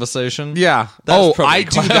having a conversation. Yeah. I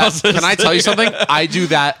do that. Can I tell you something? I do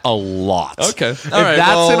that a lot. Okay. If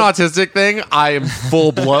that's an autistic thing, I am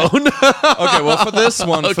full blown. Okay, well, for this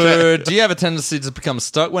one, do you have a tendency to become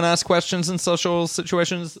stuck when asked questions in social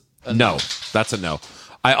situations? No, that's a no.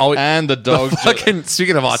 I always the dog.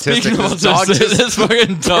 Speaking of autistic, this dog just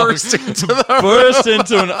fucking dog burst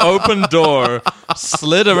into an open door,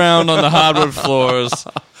 slid around on the hardwood floors,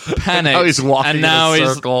 panicked. Now he's walking and now in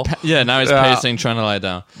a circle. Now he's pacing, trying to lie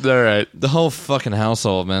down. All right. The whole fucking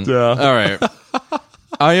household, man. Yeah. All right.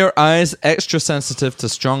 Are your eyes extra sensitive to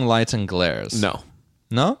strong light and glares? No.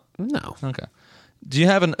 No? No. Okay. Do you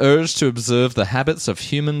have an urge to observe the habits of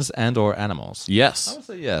humans and or animals? Yes. I would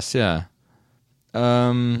say yes, yeah.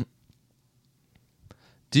 Do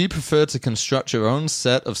you prefer to construct your own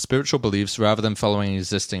set of spiritual beliefs rather than following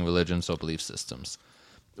existing religions or belief systems?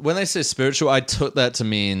 when they say spiritual, I took that to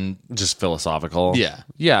mean just philosophical. Yeah.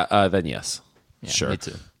 Yeah, then yes. Yeah, sure. me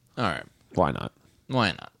too. All right. Why not?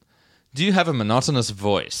 Why not? Do you have a monotonous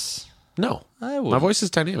voice? No. I would. My voice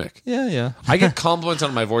is dynamic. Yeah. I get compliments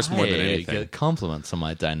on my voice more than Hey, anything. get compliments on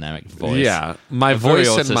my dynamic voice. Yeah, my A very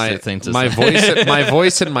voice and autistic thing to my say. voice, my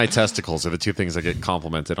voice and my testicles are the two things I get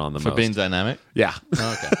complimented on the For most. being dynamic? Yeah.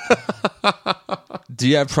 Okay. Do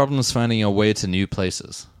you have problems finding your way to new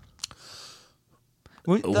places?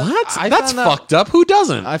 What? That's fucked up. Who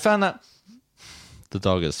doesn't? I found that the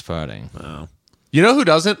dog is farting. Oh. You know who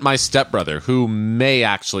doesn't? My stepbrother, who may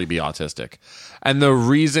actually be autistic. And the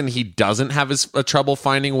reason he doesn't have a trouble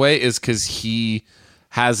finding way is because he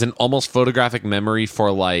has an almost photographic memory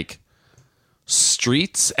for like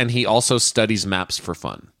streets, and he also studies maps for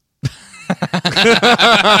fun.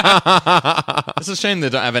 It's a shame they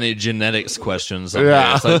don't have any genetics questions. On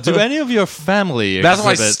here. It's like, do any of your family That's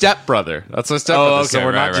my exhibit- stepbrother. That's my stepbrother. Oh, okay, so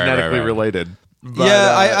we're not right, genetically right. related. But,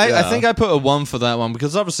 Yeah, I think I put a 1 for that one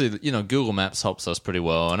because obviously, Google Maps helps us pretty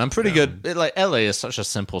well, and I'm pretty good. LA is such a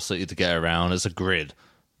simple city to get around. It's a grid,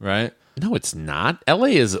 right? No, it's not. LA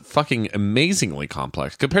is fucking amazingly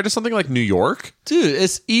complex compared to something like New York. Dude,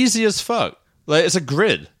 it's easy as fuck. Like, it's a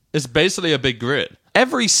grid. It's basically a big grid.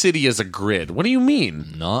 Every city is a grid. What do you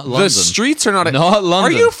mean? Not London. The streets are not. Not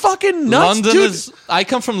London. Are you fucking nuts, London dude? is. I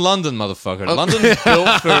come from London, motherfucker. London is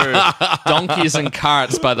built for donkeys and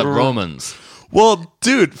carts by the Romans. Well,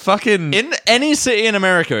 dude, fucking. In any city in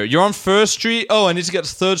America, you're on 1st Street. Oh, I need to get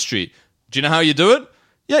to 3rd Street. Do you know how you do it?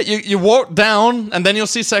 Yeah, you walk down, and then you'll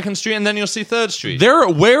see 2nd Street, and then you'll see 3rd Street.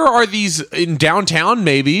 Where are these in downtown?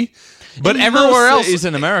 Maybe, but In everywhere most else cities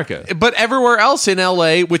in America. But everywhere else in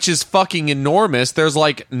LA, which is fucking enormous, there's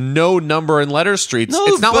like no number and letter streets. No,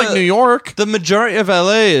 it's not like but New York. The majority of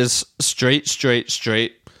LA is straight.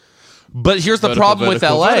 But here's the Vertical, problem with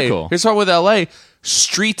vertical, LA. vertical. Here's the problem with LA.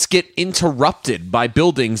 Streets get interrupted by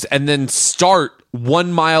buildings and then start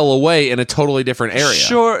 1 mile away in a totally different area.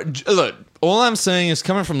 Sure. Look, all I'm saying is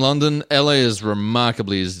coming from London, LA is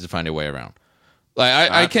remarkably easy to find your way around.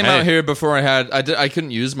 Like I came out here before I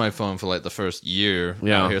couldn't use my phone for like the first year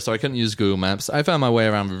out here, so I couldn't use Google Maps. I found my way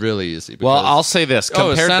around really easy. Well, I'll say this.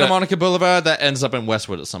 Santa Monica Boulevard, that ends up in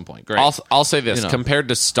Westwood at some point. Great. I'll say this. Compared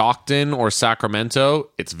to Stockton or Sacramento,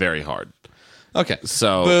 it's very hard. Okay.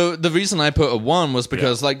 So but the reason I put a 1 was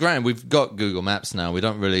because, like, granted, we've got Google Maps now. We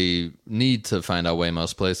don't really need to find our way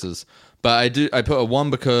most places. But I put a 1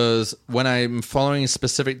 because when I'm following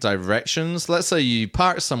specific directions, let's say you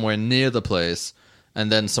park somewhere near the place, and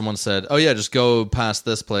then someone said, oh, yeah, just go past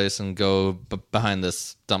this place and go behind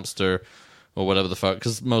this dumpster or whatever the fuck.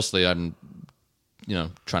 Because mostly I'm,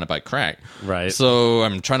 trying to buy crack. Right. So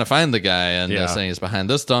I'm trying to find the guy, and they're saying he's behind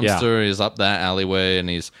this dumpster, he's up that alleyway, and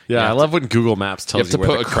he's... Yeah, I love when Google Maps tells you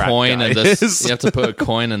where the crack guy is. You have to put a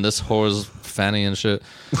coin in this whore's fanny and shit.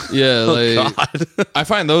 Yeah, God. I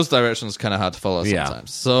find those directions kind of hard to follow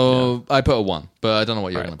sometimes. So I put a 1, but I don't know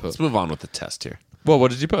what you're going to put. Let's move on with the test here. Well,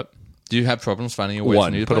 what did you put? Do you have problems finding your way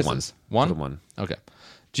to new Put places? a 1. 1? Put a 1. Okay.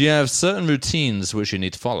 Do you have certain routines which you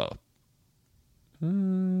need to follow?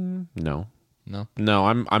 No. No?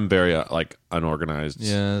 I'm very unorganized.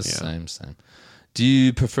 Yeah, same. Do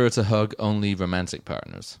you prefer to hug only romantic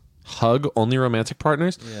partners? Hug only romantic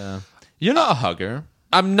partners? Yeah. You're not a hugger.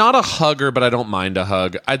 I'm not a hugger, but I don't mind a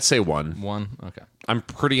hug. I'd say 1. 1? Okay. I'm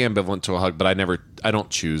pretty ambivalent to a hug, but I don't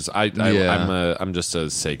choose. I'm just a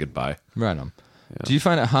say goodbye. Right on. Yeah. Do you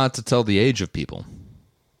find it hard to tell the age of people?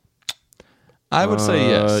 I would say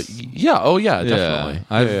yes. Yeah. Oh yeah. Definitely.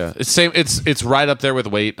 Yeah. It's same. It's right up there with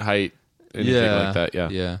weight, height, anything like that. Yeah.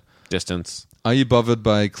 Yeah. Distance. Are you bothered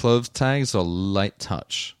by clothes tags or light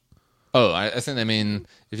touch? Oh, I think they mean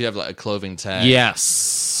if you have like a clothing tag.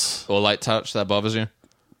 Yes. Or light touch, that bothers you?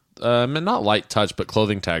 Not light touch, but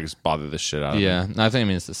clothing tags bother the shit out of me. Yeah, I think it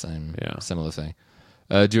means the same. Yeah. Similar thing.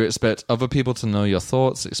 Do you expect other people to know your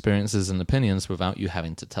thoughts, experiences, and opinions without you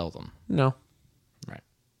having to tell them? No. Right.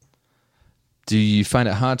 Do you find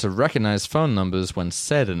it hard to recognize phone numbers when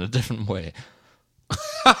said in a different way?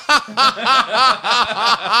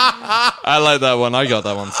 I like that one. I got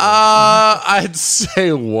that one. I'd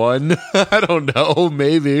say 1. I don't know.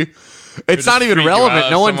 Maybe. It's not even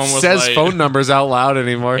relevant. No one says phone numbers out loud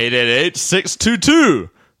anymore. 888-622.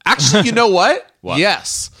 Actually, you know what? What?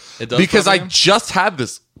 Yes. It does because I you? just had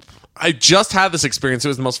this experience. It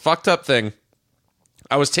was the most fucked up thing.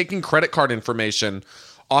 I was taking credit card information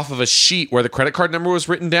off of a sheet where the credit card number was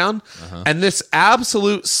written down, and this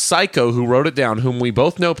absolute psycho who wrote it down, whom we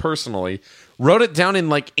both know personally, wrote it down in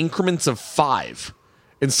like increments of 5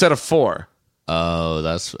 instead of 4. Oh,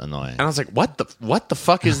 that's annoying. And I was like, what the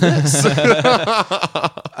fuck is this?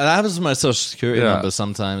 That happens with my social security number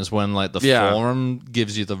sometimes when like the form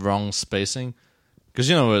gives you the wrong spacing. Because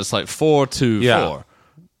it's like 424.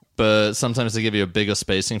 But sometimes they give you a bigger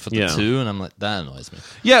spacing for the 2, and I'm like, that annoys me.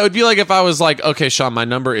 Yeah, it would be like if I was like, okay, Sean, my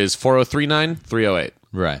number is 4039 308.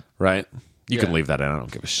 Right? You can leave that in. I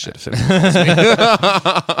don't give a shit if it annoys me.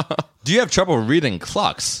 Do you have trouble reading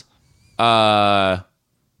clocks? No.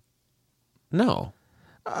 No,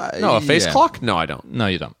 a face clock? No, I don't. No,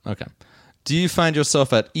 you don't. Okay. Do you find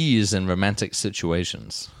yourself at ease in romantic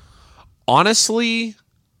situations? Honestly,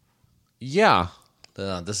 yeah.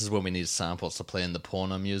 This is when we need samples to play in the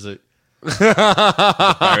porno music.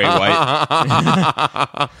 Barry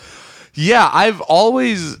White. Yeah, I've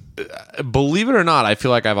always, believe it or not, I feel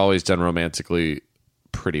like I've always done romantically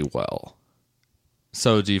pretty well.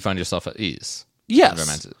 So do you find yourself at ease? Yes.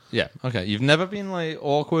 Romantic? Yeah. Okay. You've never been like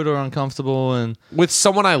awkward or uncomfortable and with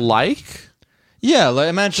someone I like? Yeah, like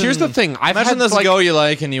imagine. Here's the thing. Imagine there's a girl you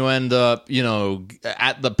like, and you end up,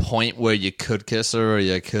 at the point where you could kiss her, or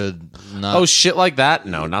you could not. Oh, shit like that?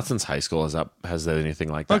 No, not since high school has anything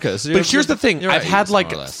like that. Okay, so but here's the thing. I've had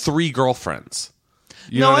like 3 girlfriends.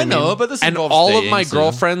 You know what I know, mean? but this and all of my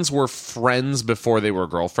girlfriends were friends before they were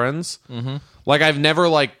girlfriends. Mm-hmm. Like I've never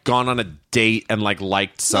like gone on a date and like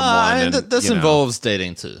liked someone. This involves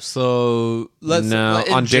dating too. So let's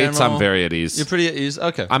on dates I'm very at ease. You're pretty at ease.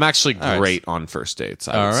 Okay, I'm actually great on first dates.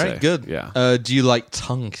 I would say. Good. Yeah. Do you like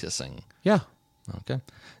tongue kissing? Yeah. Okay.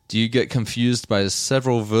 Do you get confused by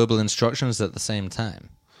several verbal instructions at the same time?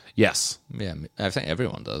 Yes. Yeah, I think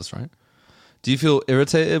everyone does, right? Do you feel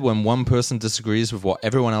irritated when one person disagrees with what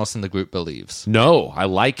everyone else in the group believes? No, I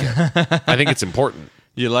like it. I think it's important.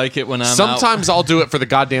 You like it when I'm Sometimes I'll do it for the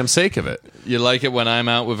goddamn sake of it. You like it when I'm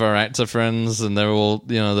out with our actor friends and they're all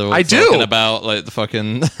I talking do. about like the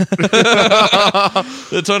fucking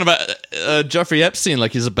they're talking about Jeffrey Epstein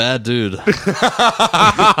like he's a bad dude.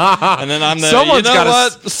 And then I'm there. Someone's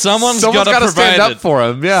Someone's got to stand up for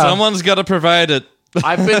him. Yeah. Someone's got to provide it.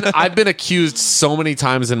 I've been accused so many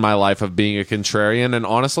times in my life of being a contrarian, and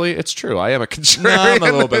honestly, it's true. I am a contrarian. No, I'm a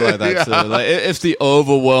little bit like that too. Like if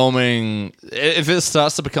it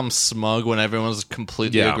starts to become smug when everyone's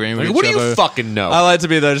completely agreeing with each what other. What do you fucking know? I like to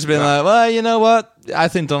be there, just being like, well, you know what? I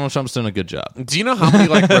think Donald Trump's doing a good job. Do you know how many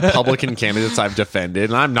like Republican candidates I've defended?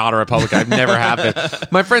 And I'm not a Republican. I've never have been.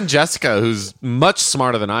 My friend Jessica, who's much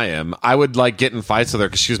smarter than I am, I would like get in fights with her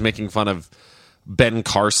because she was making fun of Ben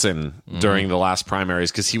Carson during the last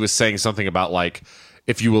primaries because he was saying something about like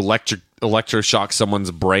if you electroshock someone's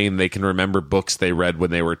brain, they can remember books they read when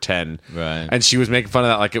they were 10. Right. And she was making fun of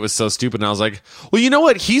that like it was so stupid. And I was like, well, you know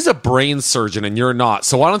what? He's a brain surgeon and you're not.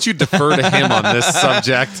 So why don't you defer to him on this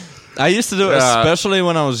subject? I used to do it, especially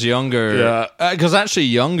when I was younger. Yeah. Because actually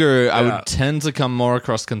younger, I would tend to come more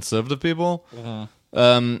across conservative people. Mm-hmm.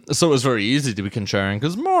 So it was very easy to be contrarian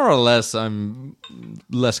because more or less I'm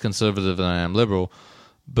less conservative than I am liberal.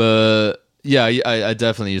 But yeah, I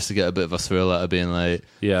definitely used to get a bit of a thrill out of being like,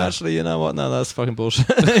 actually, you know what? No, that's fucking bullshit.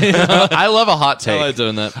 I love a hot take. I like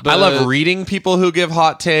doing that. But I love reading people who give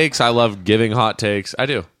hot takes. I love giving hot takes. I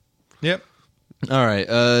do. Yep. All right.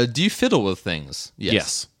 Do you fiddle with things?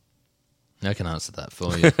 Yes. I can answer that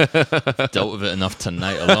for you. I've dealt with it enough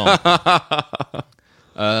tonight alone.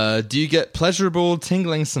 Do you get pleasurable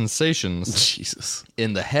tingling sensations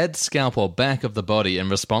in the head, scalp, or back of the body in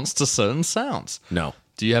response to certain sounds? No.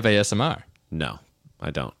 Do you have ASMR? No, I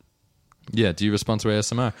don't. Yeah, do you respond to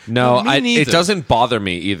ASMR? No, it doesn't bother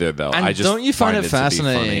me either, though. And I just don't you find it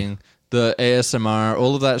fascinating? The ASMR,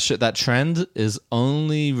 all of that shit, that trend is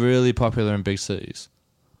only really popular in big cities.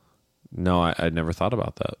 No, I never thought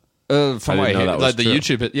about that. From what I hear, like the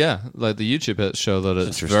YouTube hits show that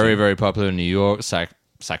it's very, very popular in New York,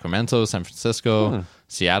 Sacramento, San Francisco,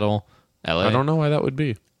 Seattle, LA. I don't know why that would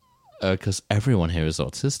be. Because everyone here is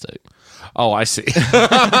autistic. Oh, I see.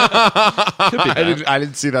 I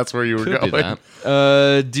didn't see that's where you were going.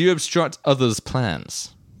 Do you obstruct others'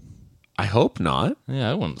 plans? I hope not.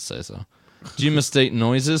 Yeah, I wouldn't say so. Do you mistake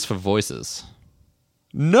noises for voices?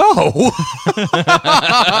 No.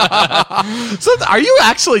 So are you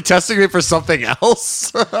actually testing me for something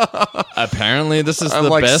else? Apparently, this is the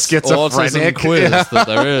best autism quiz that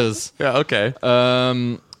there is. Yeah, okay.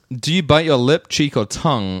 Do you bite your lip, cheek, or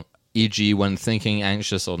tongue, e.g. when thinking,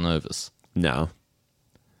 anxious, or nervous? No.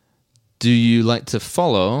 Do you like to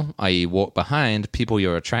follow, i.e. walk behind, people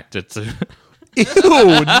you're attracted to? Ew,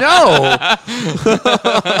 no.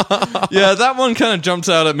 Yeah, that one kind of jumped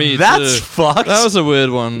out at me. That's too. fucked. That was a weird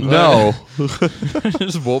one. No.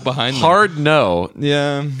 Just walk behind them. Hard no.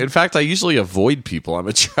 Yeah. In fact, I usually avoid people I'm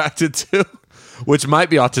attracted to. which might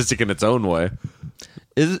be autistic in its own way.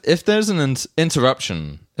 If there's an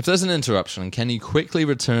interruption, can you quickly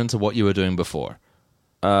return to what you were doing before?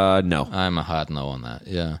 No. I'm a hard no on that.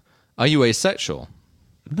 Yeah. Are you asexual?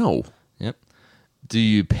 No. Yep. Do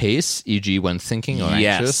you pace, e.g., when thinking or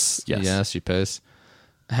anxious? Yes, you pace.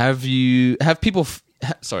 Have people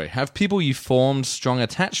you formed strong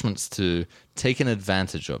attachments to taken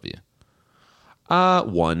advantage of you?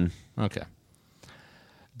 One. Okay.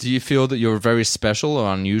 Do you feel that you're a very special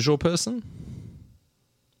or unusual person?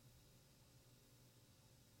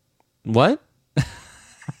 What?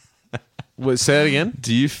 Say that again?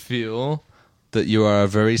 Do you feel that you are a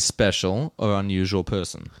very special or unusual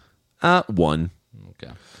person? One.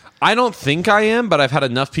 Okay. I don't think I am, but I've had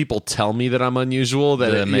enough people tell me that I'm unusual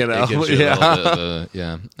that it gives you a little bit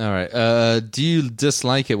yeah. All right. Do you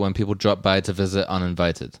dislike it when people drop by to visit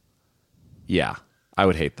uninvited? Yeah, I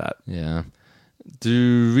would hate that. Yeah.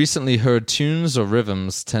 Do recently heard tunes or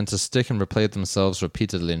rhythms tend to stick and replay themselves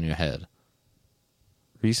repeatedly in your head?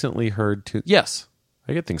 Recently heard tunes? Yes.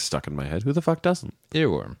 I get things stuck in my head. Who the fuck doesn't?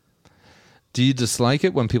 Earworm. Do you dislike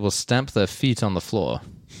it when people stamp their feet on the floor?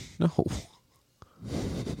 No.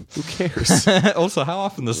 Who cares? Also, how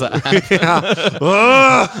often does that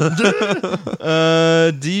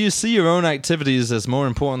happen? Do you see your own activities as more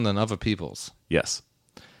important than other people's? Yes.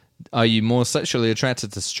 Are you more sexually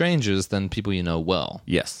attracted to strangers than people you know well?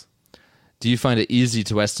 Yes. Do you find it easy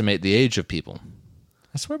to estimate the age of people?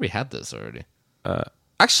 I swear we had this already.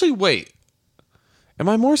 Actually, wait. Am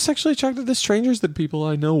I more sexually attracted to strangers than people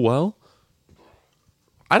I know well?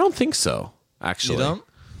 I don't think so, actually. You don't?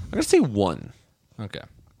 I'm going to say one. Okay.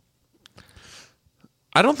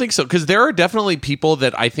 I don't think so, because there are definitely people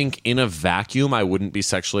that I think in a vacuum I wouldn't be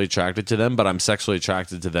sexually attracted to them, but I'm sexually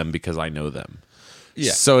attracted to them because I know them.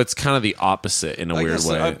 Yeah. So it's kind of the opposite in a weird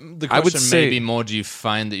way. The question may be more, do you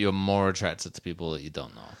find that you're more attracted to people that you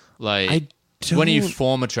don't know? Like, when you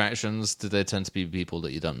form attractions, do they tend to be people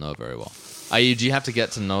that you don't know very well? Do you have to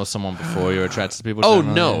get to know someone before you're attracted to people? Oh,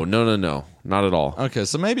 no. Not at all. Okay,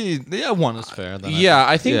 so maybe, one is fair. Then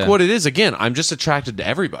I think what it is, again, I'm just attracted to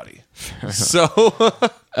everybody. So,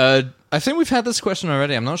 I think we've had this question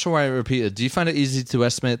already. I'm not sure why I repeated. Do you find it easy to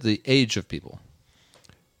estimate the age of people?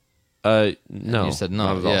 No. And you said no.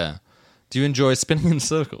 Not at all. Yeah. Do you enjoy spinning in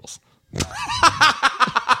circles?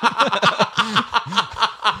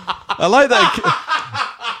 I like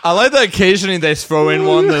that occasionally they throw in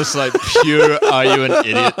one that's like pure, are you an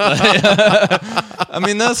idiot? I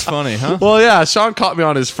mean, that's funny, huh? Well, yeah, Sean caught me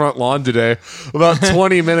on his front lawn today about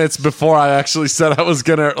 20 minutes before I actually said I was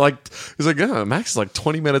going to, he's like, oh, Max is like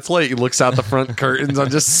 20 minutes late. He looks out the front curtains. I'm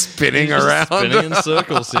just spinning around. Spinning in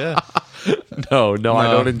circles, yeah. No, I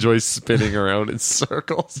don't enjoy spinning around in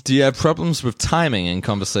circles. Do you have problems with timing in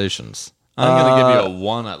conversations? I'm going to give you a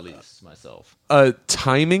 1 at least myself.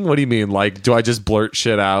 Timing? What do you mean? Like, do I just blurt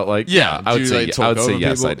shit out? Like, yeah, I would say yes.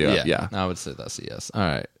 I do. Yeah, I would say that's a yes. All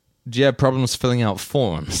right. Do you have problems filling out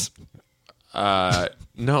forms?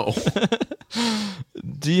 No.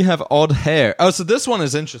 Do you have odd hair? Oh, so this one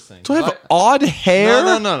is interesting. Do I have odd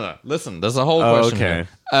hair? No. Listen, there's a whole question here.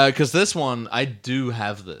 Because this one, I do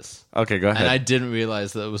have this. Okay, go ahead. And I didn't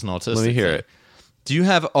realize that it was an autistic Let me hear thing. it. Do you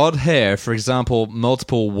have odd hair, for example,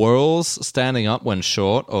 multiple whorls standing up when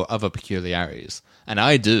short, or other peculiarities? And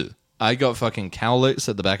I do. I got fucking cowlicks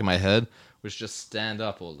at the back of my head, which just stand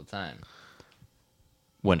up all the time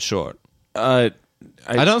when short. I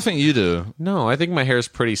don't think you do. No, I think my hair is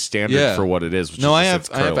pretty standard for what it is. Which I is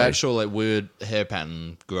have actual like weird hair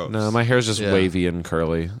pattern growth. No, my hair is just wavy and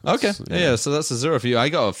curly. Okay, yeah. So that's a 0 for you. I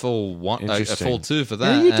got a full 2 for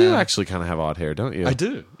that. Yeah, you do actually kind of have odd hair, don't you? I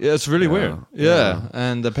do. Yeah, it's really weird. Yeah,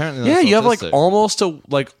 and apparently, that's you autistic.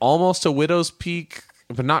 have almost a widow's peak.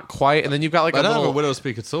 But not quite, and then you've got like I don't have a widow's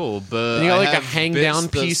peak at all. But you got like a hang down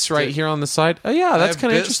piece right here on the side. Oh yeah, that's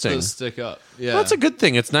kind of interesting. That stick up. Yeah, well, that's a good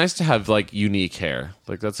thing. It's nice to have like unique hair.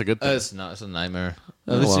 Like that's a good thing. It's not. It's a nightmare.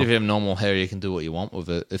 At least if you have normal hair, you can do what you want with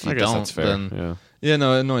it. If you don't, that's fair. then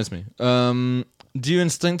no, it annoys me. Do you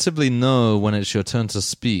instinctively know when it's your turn to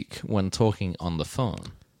speak when talking on the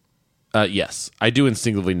phone? Yes, I do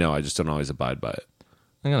instinctively know. I just don't always abide by it.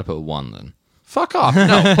 I'm gonna put 1 then. Fuck off.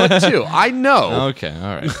 No, put 2. I know. Okay,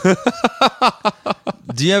 all right.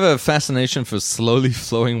 Do you have a fascination for slowly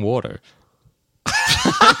flowing water?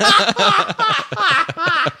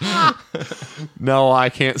 No, I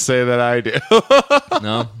can't say that I do.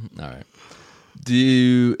 No? All right.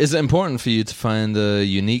 Is it important for you to find a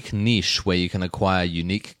unique niche where you can acquire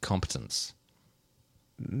unique competence?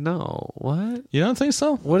 No. What? You don't think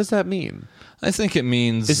so? What does that mean? I think it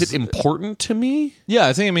means... Is it important to me? Yeah,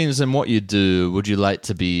 I think it means in what you do, would you like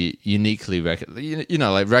to be uniquely recognized?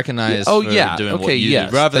 Like recognized for doing what you do,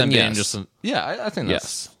 rather than being just... I think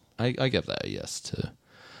that's... Yes. I give that a yes, too.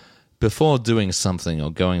 Before doing something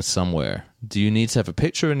or going somewhere, do you need to have a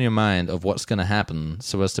picture in your mind of what's going to happen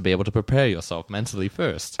so as to be able to prepare yourself mentally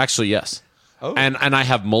first? Actually, yes. Oh. And I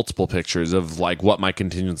have multiple pictures of like what my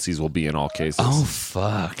contingencies will be in all cases. Oh,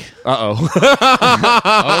 fuck. Uh-oh.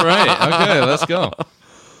 All right. Okay, let's go.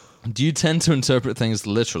 Do you tend to interpret things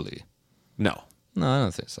literally? No. No, I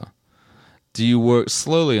don't think so. Do you work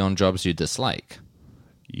slowly on jobs you dislike?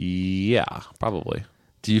 Yeah, probably.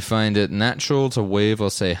 Do you find it natural to wave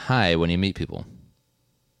or say hi when you meet people?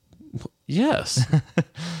 Yes.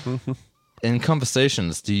 In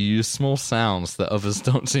conversations, do you use small sounds that others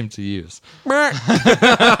don't seem to use? No.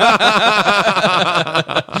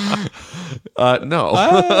 I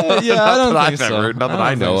don't think so. Not that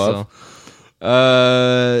I know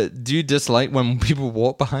of. Do you dislike when people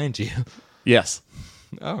walk behind you? Yes.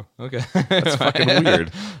 Oh, okay. That's fucking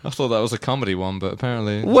weird. I thought that was a comedy one, but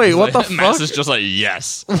apparently... Wait, what the fuck? Max is just like,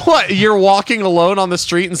 yes. What? You're walking alone on the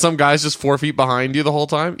street and some guy's just 4 feet behind you the whole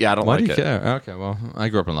time? Yeah, I don't like it. Why do you care? Okay, well, I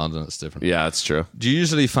grew up in London. It's different. Yeah, it's true. Do you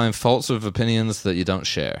usually find faults with opinions that you don't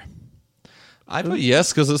share? I put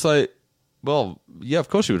yes, because it's like, well, yeah, of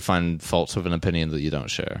course you would find faults with an opinion that you don't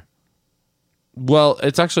share. Well,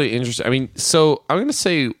 it's actually interesting. I mean, so I'm going to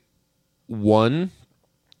say 1...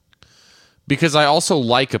 because I also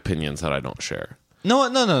like opinions that I don't share. No.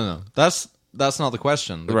 That's not the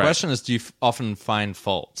question. The question is, do you often find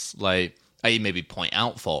faults? Like, I maybe point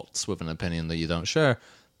out faults with an opinion that you don't share.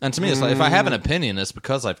 And to me, it's like, if I have an opinion, it's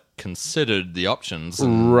because I've considered the options.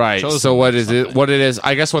 Right. So what is it? What it is,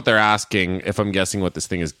 I guess what they're asking, if I'm guessing what this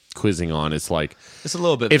thing is quizzing on, it's like... it's a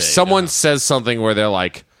little bit if vague, someone says something where they're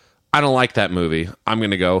like, I don't like that movie, I'm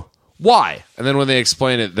going to go... why? And then when they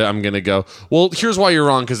explain it, I'm going to go, well, here's why you're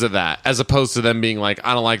wrong because of that. As opposed to them being like,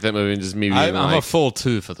 I don't like that movie, and just me being I'm a full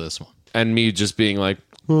 2 for this one. And me just being like,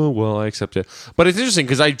 oh, well, I accept it. But it's interesting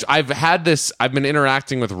because I've been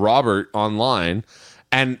interacting with Robert online,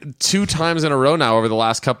 and 2 times in a row now over the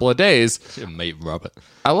last couple of days. Your mate Robert.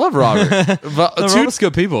 I love Robert. But Robert's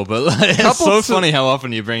good people, but like, it's so funny how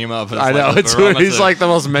often you bring him up. I know. He's like the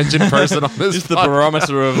most mentioned person on this. He's the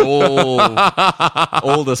barometer of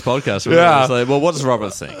all this podcast. Really. Yeah. It's like, well, what does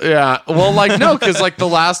Robert think? Yeah. Well, like, no, because like the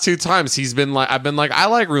last 2 times he's been like, I've been like, I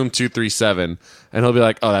like Room 237. And he'll be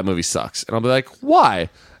like, oh, that movie sucks. And I'll be like, why?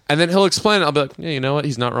 And then he'll explain it. I'll be like, yeah, you know what?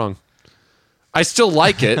 He's not wrong. I still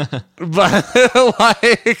like it, but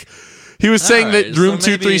like he was saying that Room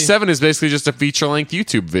 237 is basically just a feature-length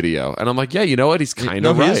YouTube video, and I'm like, yeah, you know what? He's kind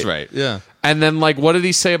of right. He is right. Yeah. And then like, what did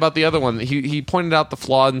he say about the other one? He pointed out the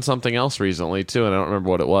flaw in something else recently too, and I don't remember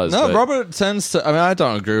what it was. No, Robert tends to. I mean, I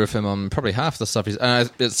don't agree with him on probably half the stuff he's. And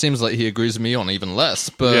it seems like he agrees with me on even less.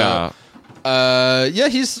 But yeah,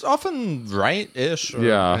 he's often right-ish. Or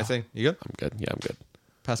anything. You good? I'm good. Yeah, I'm good.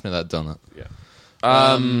 Pass me that donut. Yeah.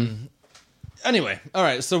 Anyway, all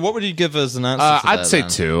right. So, what would you give as an answer? I'd say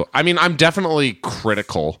 2. I mean, I'm definitely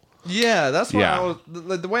critical. Yeah, that's what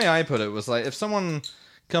the way I put it was like, if someone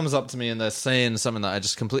comes up to me and they're saying something that I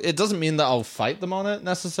just completely, it doesn't mean that I'll fight them on it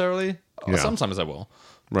necessarily. Yeah. Sometimes I will,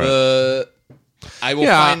 right. But I will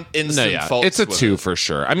find instant faults. It's a 2 for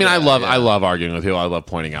sure. I mean, I love arguing with you. I love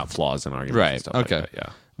pointing out flaws in arguments. Right. And stuff Okay. Like that.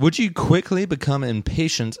 Yeah. Would you quickly become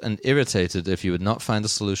impatient and irritated if you would not find a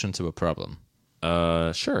solution to a problem?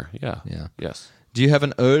 Sure. Yeah. Yes. Do you have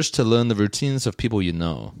an urge to learn the routines of people you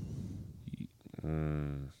know?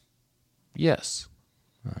 Yes.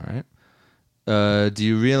 All right. Do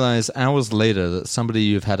you realize hours later that somebody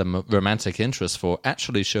you've had a romantic interest for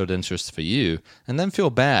actually showed interest for you, and then feel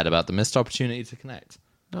bad about the missed opportunity to connect?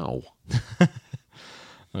 No.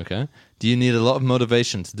 Okay. Do you need a lot of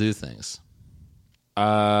motivation to do things?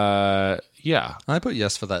 Yeah. I put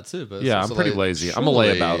yes for that too. But yeah, I'm pretty lazy. I'm a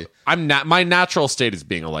layabout. My natural state is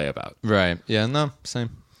being a layabout. Right. Yeah. No. Same.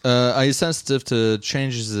 Are you sensitive to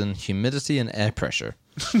changes in humidity and air pressure?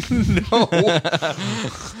 No.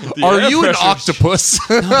 Are you an octopus?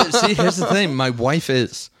 No, but see, here's the thing. My wife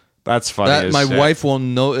is. That's funny. My wife will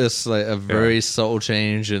notice like a very subtle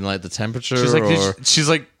change in like the temperature. She's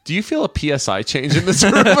like, do you feel a PSI change in this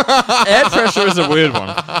room? Air pressure is a weird one.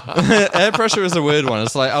 Air pressure is a weird one.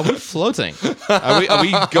 It's like, are we floating? Are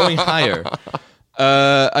we going higher?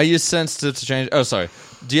 Are you sensitive to change? Oh, sorry.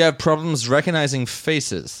 Do you have problems recognizing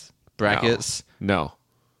faces? Brackets. No.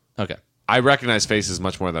 Okay. I recognize faces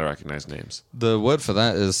much more than I recognize names. The word for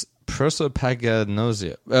that is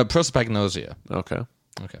prosopagnosia. Prosopagnosia. Okay.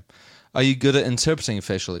 Okay. Are you good at interpreting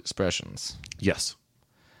facial expressions? Yes.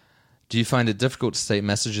 Do you find it difficult to state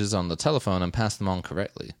messages on the telephone and pass them on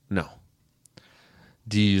correctly? No.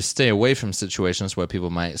 Do you stay away from situations where people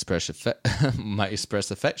might express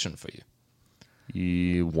affection for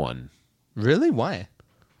you? 1. Really? Why?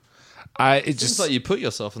 It Seems like you put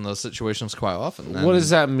yourself in those situations quite often. What does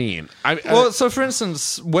that mean? So for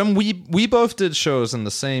instance, when we both did shows in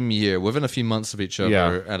the same year, within a few months of each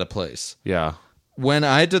other at a place. Yeah. When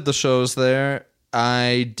I did the shows there,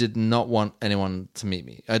 I did not want anyone to meet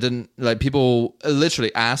me. I didn't people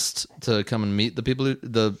literally asked to come and meet the people,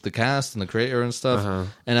 the cast and the creator and stuff,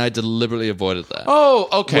 and I deliberately avoided that. Oh,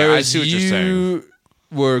 okay. Whereas I see what you're saying.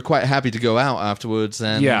 Were quite happy to go out afterwards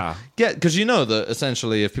and get, because you know that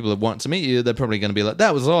essentially if people want to meet you, they're probably going to be like,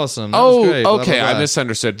 "That was awesome." That was great, okay. blah, blah, blah. I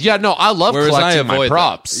misunderstood. Yeah, no, I love Whereas collecting my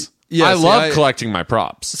props. I love collecting my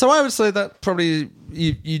props. So I would say that probably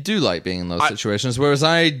you do like being in those situations, whereas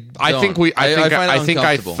I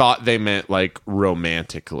thought they meant like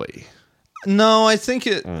romantically. No, I think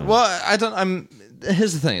it. Well, I don't.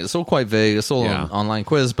 Here's the thing: it's all quite vague. It's all an online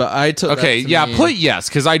quiz, but I took. Okay, put yes,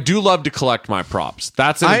 because I do love to collect my props.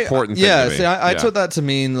 That's an important thing. Yeah, to me. See, I took that to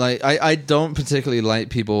mean like I don't particularly like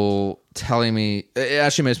people telling me. It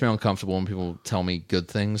actually makes me uncomfortable when people tell me good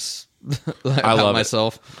things. About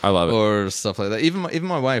myself. I love it. Or stuff like that. Even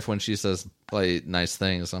my wife, when she says like nice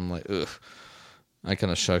things, I'm like, ugh. I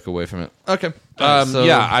kind of shirk away from it. Okay.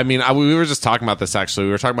 Yeah, I mean, we were just talking about this, actually.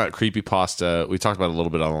 We were talking about creepypasta. We talked about it a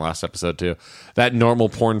little bit on the last episode, too. That normal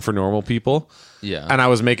porn for normal people. Yeah. And I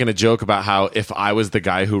was making a joke about how if I was the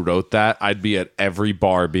guy who wrote that, I'd be at every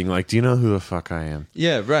bar being like, do you know who the fuck I am?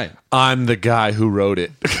 Yeah, right. I'm the guy who wrote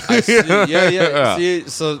it. I see. Yeah. See,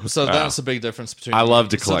 so that's a big difference between... I love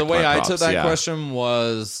to collect So the way my I props, took that question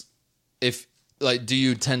was, do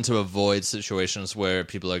you tend to avoid situations where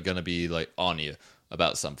people are going to be like on you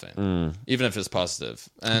about something, even if it's positive?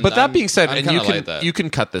 But that being said, and you can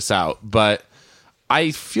cut this out, but I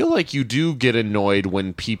feel like you do get annoyed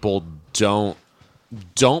when people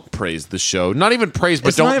don't praise the show. Not even praise,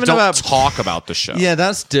 but don't talk about the show. Yeah,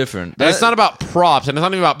 that's different. It's not about props, and it's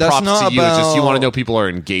not even about props to you. It's just you want to know people are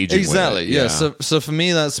engaging exactly, with it. Yeah. So for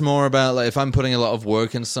me, that's more about like if I'm putting a lot of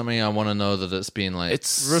work in something, I want to know that it's being like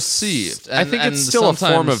received. I think it's still a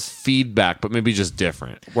form of feedback, but maybe just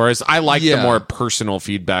different. Whereas I like the more personal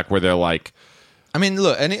feedback where they're like, I mean,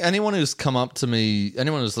 look, anyone who's come up to me,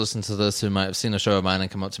 anyone who's listened to this who might have seen a show of mine and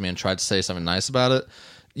come up to me and tried to say something nice about it,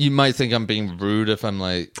 you might think I'm being rude if I'm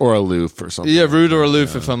like... Or aloof or something. Yeah, rude or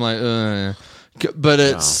aloof if I'm like... But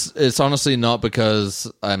it's honestly not because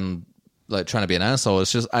I'm like trying to be an asshole.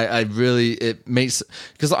 It's just I really... It makes...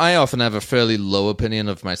 Because I often have a fairly low opinion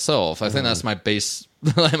of myself. I think that's my base...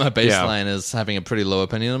 Like my baseline is having a pretty low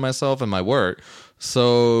opinion of myself and my work.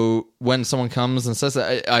 So when someone comes and says that,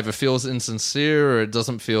 it either feels insincere or it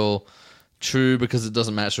doesn't feel... true because it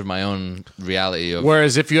doesn't match with my own reality.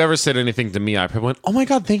 Whereas if you ever said anything to me, I probably went, "Oh my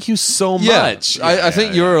god, thank you so much." I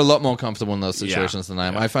think you're a lot more comfortable in those situations than I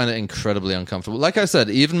am. I find it incredibly uncomfortable. Like I said,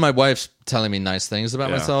 even my wife's telling me nice things about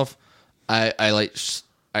myself, I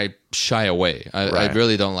shy away. I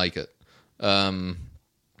really don't like it,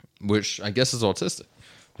 which I guess is autistic.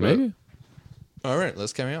 Maybe. All right,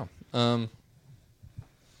 let's carry on.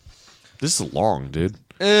 This is long, dude.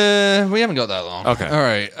 We haven't got that long. Okay. All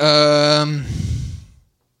right.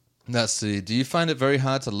 Let's see. Do you find it very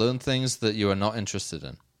hard to learn things that you are not interested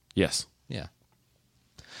in? Yes. Yeah.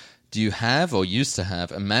 Do you have or used to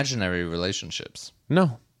have imaginary relationships?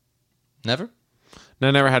 No. Never? No,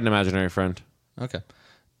 I never had an imaginary friend. Okay.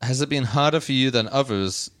 Has it been harder for you than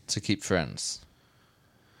others to keep friends?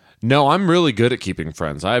 No, I'm really good at keeping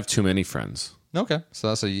friends. I have too many friends. Okay.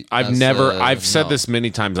 So I've said this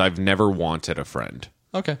many times. I've never wanted a friend.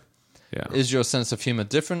 Okay. Yeah. Is your sense of humor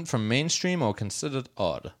different from mainstream or considered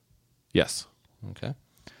odd? Yes. Okay.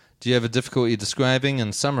 Do you have a difficulty describing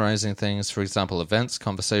and summarizing things, for example, events,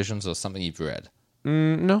 conversations, or something you've read?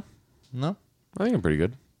 No. No? I think I'm pretty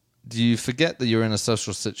good. Do you forget that you're in a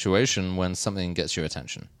social situation when something gets your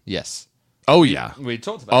attention? Yes. Oh, yeah. We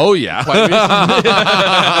talked about Oh, yeah.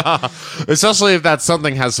 Especially if that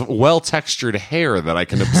something has well-textured hair that I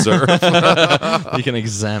can observe. You can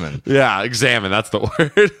examine. Yeah, examine. That's the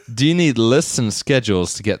word. Do you need lists and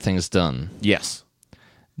schedules to get things done? Yes.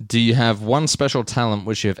 Do you have one special talent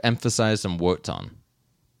which you have emphasized and worked on?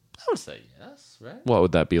 I would say yes, right? What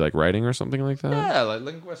would that be, like writing or something like that? Yeah, like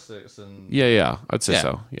linguistics and... Yeah. I'd say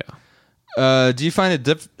so, yeah. Do you find it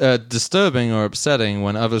disturbing or upsetting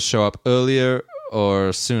when others show up earlier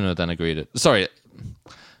or sooner than agreed? Sorry,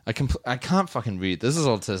 I can't fucking read. This is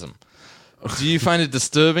autism. Do you find it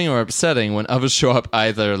disturbing or upsetting when others show up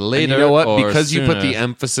either later and you know what? or Because sooner? you put the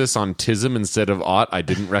emphasis on tism instead of ought, I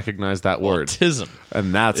didn't recognize that word. Autism.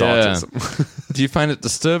 And that's autism. Do you find it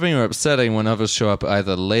disturbing or upsetting when others show up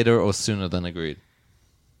either later or sooner than agreed?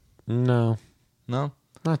 No. No?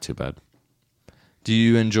 Not too bad. Do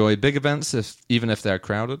you enjoy big events even if they're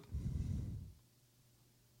crowded?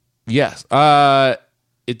 Yes.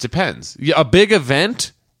 It depends. Yeah, a big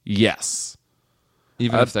event, yes.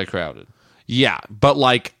 Even if they're crowded? Yeah, but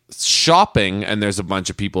like shopping and there's a bunch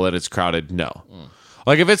of people and it's crowded, no.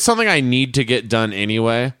 Like if it's something I need to get done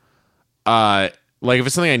anyway, like if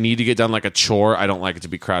it's something I need to get done like a chore, I don't like it to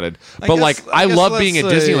be crowded. I love being at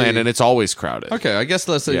Disneyland and it's always crowded. Okay, I guess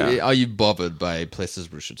let's say, are you bothered by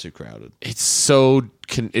places which are too crowded? It's so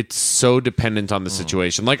dependent on the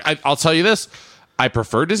situation. Like I'll tell you this, I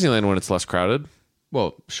prefer Disneyland when it's less crowded.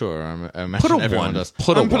 Well, sure. I imagine everyone does.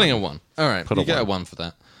 I'm putting a 1. All right, you get a 1 for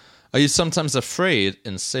that. Are you sometimes afraid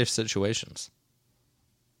in safe situations?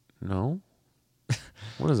 No.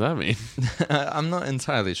 What does that mean? I'm not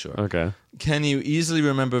entirely sure. Okay. Can you easily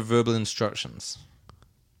remember verbal instructions?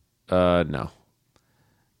 No.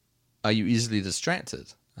 Are you easily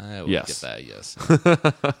distracted? I will Yes. get that, yes.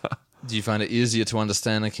 Do you find it easier to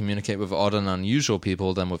understand and communicate with odd and unusual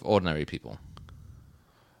people than with ordinary people?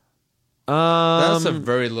 That's a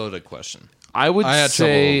very loaded question. I would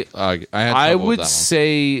say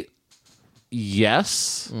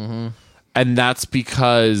yes. Mm-hmm. And that's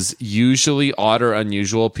because usually odd or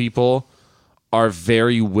unusual people are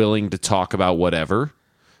very willing to talk about whatever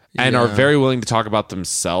and are very willing to talk about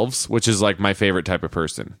themselves, which is like my favorite type of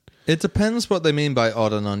person. It depends what they mean by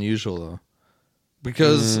odd and unusual, though.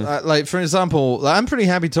 Because, like, for example, I'm pretty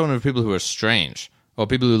happy talking to people who are strange or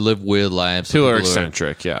people who live weird lives. Who are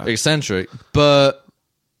eccentric, Eccentric. But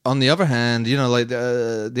on the other hand, you know, like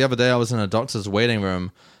the other day I was in a doctor's waiting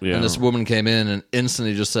room and this woman came in and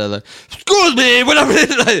instantly just said, like, excuse me, whatever.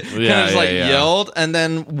 Yelled and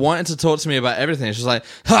then wanted to talk to me about everything. She's like,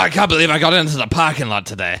 oh, I can't believe I got into the parking lot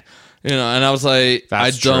today. You know, and I was like, I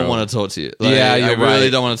don't want to talk to you. Like, I really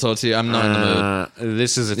don't want to talk to you. I'm not in the mood.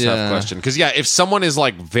 This is a tough question. Because, if someone is,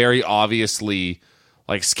 like, very obviously,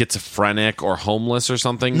 like, schizophrenic or homeless or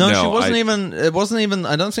something. No, she wasn't even, it wasn't even,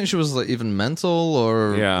 I don't think she was, like, even mental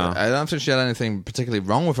or, I don't think she had anything particularly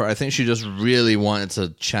wrong with her. I think she just really wanted to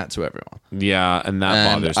chat to everyone. Yeah, and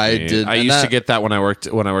that bothers me. I used to get that when I worked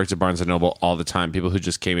at Barnes & Noble all the time. People who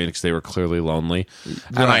just came in because they were clearly lonely.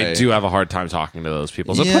 And I do have a hard time talking to those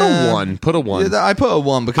people. So put a 1. Put a 1. Yeah, I put a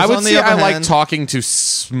 1 because I would say I like talking to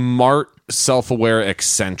smart, self-aware,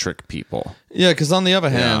 eccentric people. Yeah, because on the other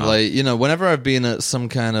hand, like, you know, whenever I've been at some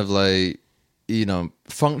kind of, like, you know,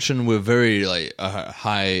 function with very, like,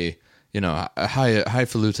 high, you know,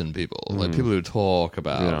 highfalutin people, like people who talk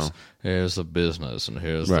about here's the business and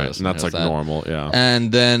here's this. And that's like that. Normal,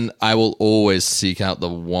 And then I will always seek out the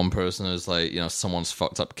one person who's like, you know, someone's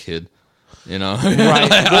fucked up kid. You know, right?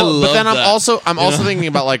 But then I'm also thinking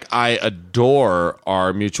about, like, I adore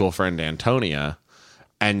our mutual friend Antonia.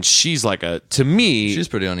 And she's like to me, she's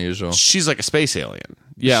pretty unusual. She's like a space alien.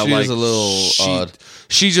 Yeah, she's a little odd.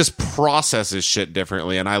 She just processes shit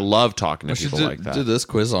differently, and I love talking to people like that. Do this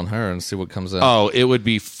quiz on her and see what comes out. Oh, it would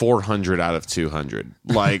be 400 out of 200.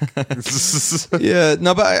 Like, yeah,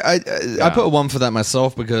 no, but I put a 1 for that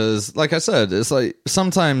myself because, like I said, it's like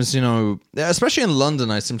sometimes, you know, especially in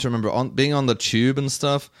London, I seem to remember being on the tube and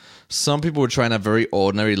stuff. Some people were trying to have very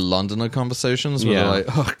ordinary Londoner conversations where they're like,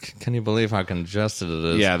 oh, can you believe how congested it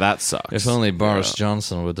is? Yeah, that sucks. If only Boris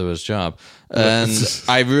Johnson would do his job. And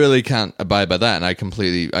I really can't abide by that. And I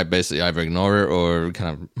basically either ignore it or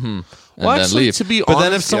kind of, and then leave. To be honest, but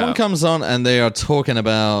then if someone comes on and they are talking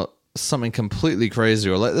about something completely crazy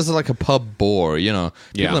or like, this is like a pub bore, you know,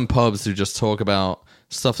 people in pubs who just talk about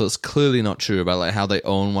stuff that's clearly not true about like how they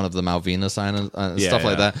own one of the Malvina sign and stuff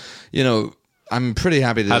like that, you know, I'm pretty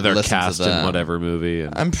happy to how they're listen cast to them. in whatever movie.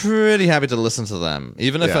 I'm pretty happy to listen to them,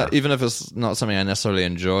 even if it's not something I necessarily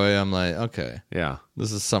enjoy. I'm like, okay,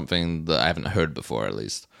 this is something that I haven't heard before, at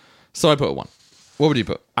least. So I put a 1. What would you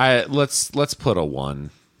put? Let's put a 1.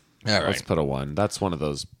 All right, let's put a 1. That's one of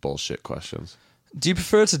those bullshit questions. Do you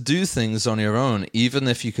prefer to do things on your own, even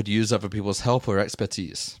if you could use other people's help or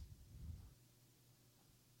expertise?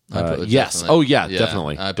 Yes. Oh, yeah,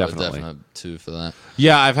 definitely. I put a definite 2 for that.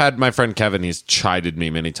 Yeah, I've had my friend Kevin, he's chided me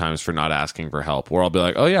many times for not asking for help, where I'll be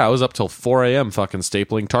like, oh, yeah, I was up till 4 a.m. fucking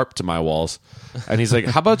stapling tarp to my walls. And he's like,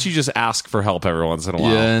 how about you just ask for help every once in a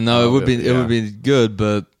while? Yeah, no, it would be good,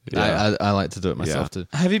 but I like to do it myself, too.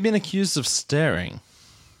 Have you been accused of staring?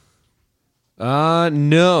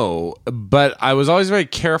 No, but I was always very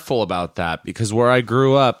careful about that because where I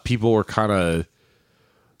grew up, people were kind of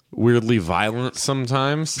weirdly violent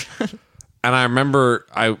sometimes. And I remember,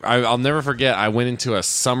 I'll never forget, I went into a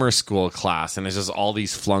summer school class, and it's just all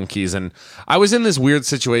these flunkies. And I was in this weird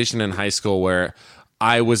situation in high school where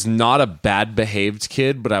I was not a bad behaved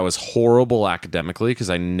kid, but I was horrible academically because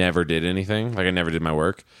I never did anything. Like, I never did my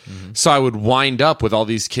work. Mm-hmm. So I would wind up with all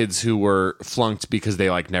these kids who were flunked because they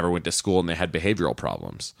like never went to school and they had behavioral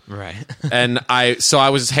problems. Right. And I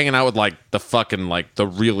was hanging out with like the fucking like the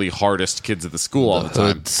really hardest kids at the school all the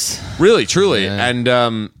time. Really, truly. Yeah.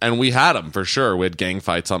 And we had them for sure. We had gang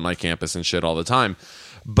fights on my campus and shit all the time.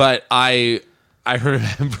 But I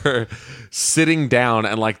remember sitting down,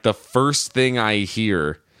 and like the first thing I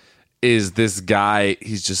hear is this guy.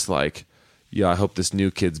 He's just like, yeah, I hope this new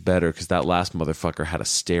kid's better because that last motherfucker had a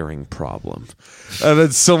staring problem. And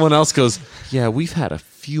then someone else goes, yeah, we've had a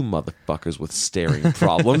few motherfuckers with staring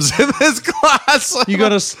problems in this class. You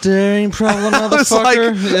got a staring problem, motherfucker? Like,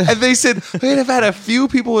 yeah. And they said, wait, I've had a few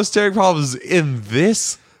people with staring problems in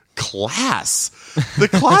this class. The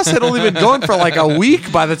class had only been going for like a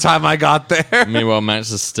week by the time I got there. Meanwhile,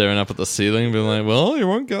 Max is staring up at the ceiling, being like, well, you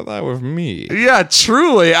won't get that with me. Yeah,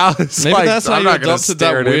 truly. I was Maybe like, that's how I'm you not going to adopted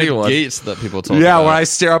stare that at weird anyone. gates that people talk about. Yeah, where I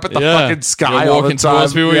stare up at the fucking sky you're all walking the time.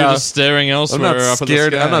 towards people, yeah. you're just staring elsewhere up at the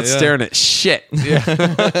sky. I'm not staring at shit.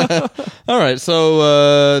 Yeah. All right,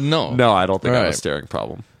 so no. No, I don't think I have a Right. staring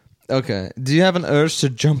problem. Okay. Do you have an urge to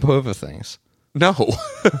jump over things? No.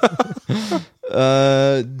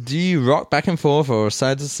 Do you rock back and forth or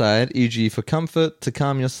side to side, e.g. for comfort, to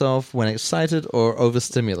calm yourself when excited or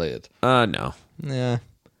overstimulated? No. Yeah,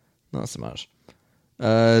 not so much.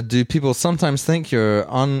 Do people sometimes think you're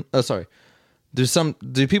on...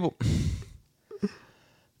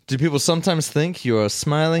 Do people sometimes think you're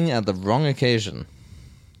smiling at the wrong occasion?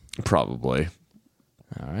 Probably.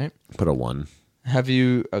 All right. Put a 1. Have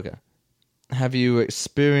you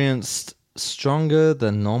experienced stronger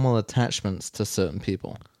than normal attachments to certain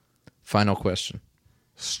people? Final question.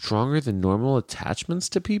 Stronger than normal attachments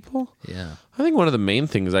to people? Yeah. I think one of the main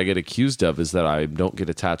things I get accused of is that I don't get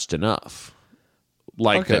attached enough.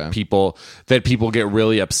 Like that people get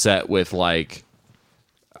really upset with like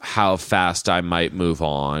how fast I might move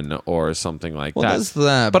on or something like that. There's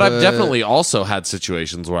that. But I've definitely also had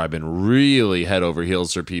situations where I've been really head over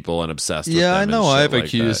heels for people and obsessed with them. Yeah, I know. I've like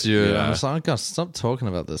accused that. you. Yeah. I'm just like, God, stop talking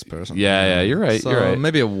about this person. Yeah, you're right. So you're right.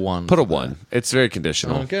 maybe a 1. Put a 1. It's very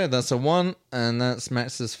conditional. Okay, that's a 1, and that's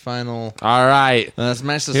Max's final. All right. That's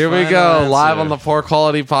Max's Here final we go. answer. Live on the Poor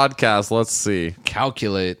Quality Podcast. Let's see.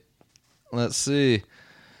 Calculate. Let's see.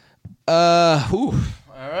 All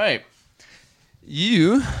right.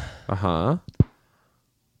 You. Uh-huh.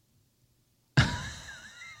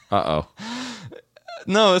 Uh-oh.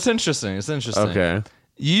 No, it's interesting. It's interesting. Okay.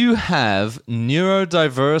 You have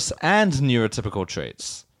neurodiverse and neurotypical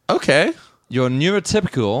traits. Okay. Your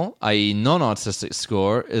neurotypical, i.e. non-autistic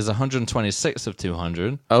score, is 126 of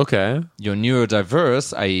 200. Okay. Your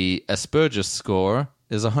neurodiverse, i.e. Asperger's score,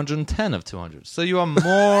 is 110 of 200. So you are more...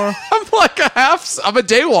 I'm like I'm a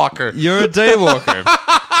day walker. You're a day walker.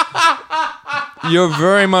 You're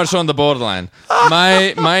very much on the borderline.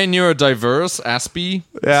 My neurodiverse Aspie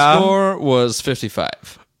score was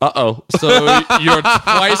 55. Uh-oh. So you're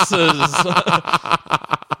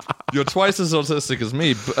twice as autistic as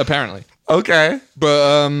me, apparently. Okay.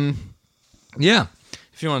 But yeah.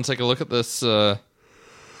 If you want to take a look at this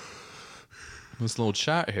little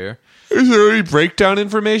chart here. Is there any breakdown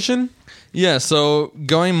information? Yeah, so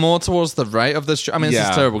going more towards the right of this chart. I mean, this Yeah.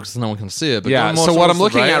 is terrible because no one can see it. But Yeah, going more so what towards I'm the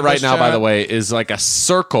looking at of right this now, by chart- the way, is like a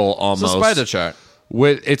circle almost. It's a spider chart.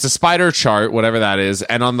 It's a spider chart, whatever that is.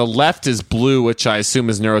 And on the left is blue, which I assume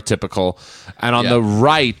is neurotypical. And on the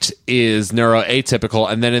right is neuroatypical.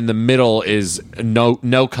 And then in the middle is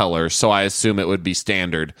no color. So I assume it would be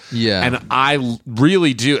standard. Yeah. And I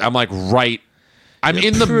really do. I'm like right. I'm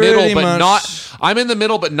in the pretty middle, but much- I'm in the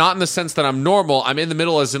middle, but not in the sense that I'm normal. I'm in the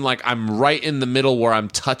middle as in like I'm right in the middle where I'm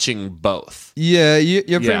touching both. Yeah, you're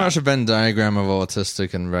pretty Yeah. much a Venn diagram of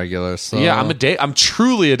autistic and regular. So Yeah, I'm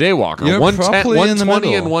truly a day walker. You're 110, properly in the 120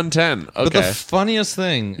 middle. and 110. Okay. But the funniest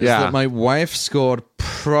thing is that my wife scored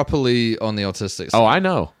properly on the autistic side. Oh, I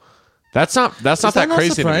know. That's not Is that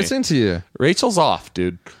crazy surprising to me. to you? Rachel's off,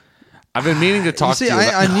 dude. I've been meaning to talk see, to you.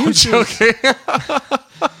 I No, knew I'm she- joking.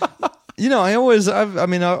 You know,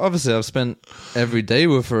 obviously I've spent every day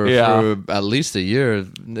with her for at least a year.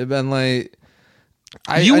 And like,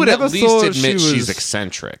 You would never at least thought admit she she's was-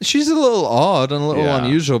 eccentric. She's a little odd and a little Yeah.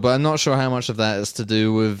 unusual, but I'm not sure how much of that is to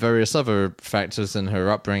do with various other factors in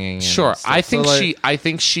her upbringing. and Sure, stuff. I think So, like, I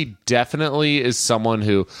think she definitely is someone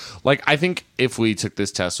who, like, I think if we took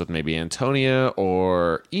this test with maybe Antonia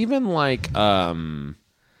or even like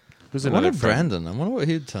Who's I another wonder friend? Brandon. I wonder what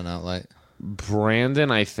he'd turn out like. Brandon,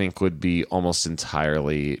 I think, would be almost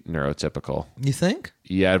entirely neurotypical. You think?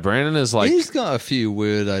 Yeah, Brandon is like... He's got a few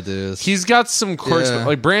weird ideas. He's got some quirks. Yeah.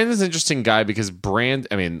 Like, Brandon's an interesting guy because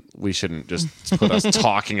I mean, we shouldn't just put us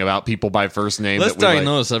talking about people by first name. Let's that we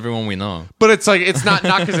diagnose everyone we know. But it's like, it's not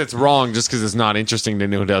because it's wrong, just because it's not interesting to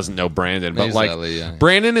anyone who doesn't know Brandon. But Exactly, yeah.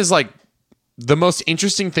 Brandon is like... The most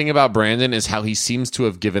interesting thing about Brandon is how he seems to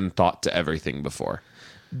have given thought to everything before.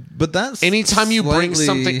 But that's anytime you bring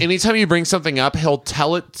something up,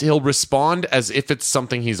 he'll respond as if it's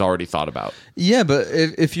something he's already thought about. Yeah, but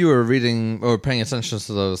if you were reading or paying attention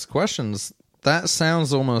to those questions, that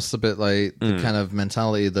sounds almost a bit like the kind of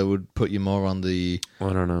mentality that would put you more on the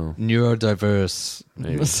I don't know, neurodiverse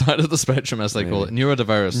side of the spectrum, as they call it.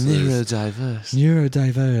 Neurodiverse.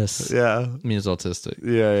 Yeah, means autistic.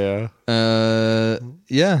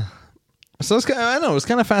 Yeah. So I know it's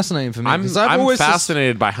kind of fascinating for me. I'm always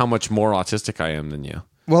fascinated by how much more autistic I am than you.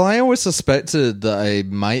 Well, I always suspected that I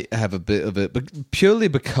might have a bit of it, but purely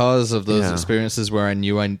because of those experiences where I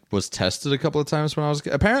knew I was tested a couple of times when I was...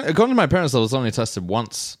 Apparently, according to my parents, I was only tested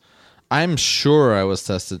once. I'm sure I was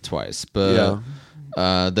tested twice, but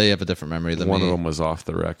they have a different memory than me. One of them was off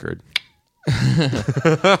the record.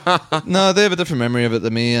 No, they have a different memory of it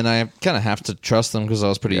than me, and I kind of have to trust them because I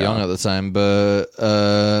was pretty young at the time, but...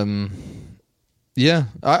 yeah,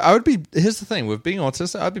 I would be... Here's the thing. With being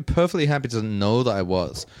autistic, I'd be perfectly happy to know that I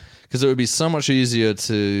was. Because it would be so much easier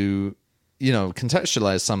to,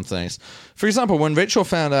 contextualize some things. For example, when Rachel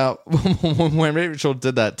found out... when Rachel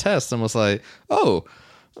did that test and was like, oh,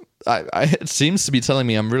 it seems to be telling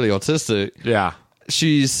me I'm really autistic. Yeah.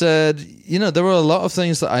 She said, there were a lot of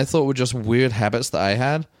things that I thought were just weird habits that I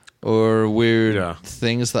had. Or weird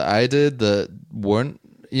things that I did that weren't,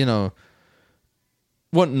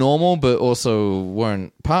 weren't normal, but also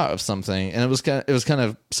weren't part of something. And it was kind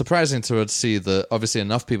of surprising to her to see that obviously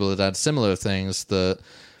enough people had had similar things that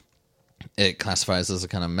it classifies as a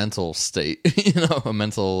kind of mental state, a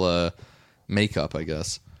mental makeup, I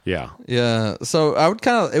guess. Yeah. Yeah. So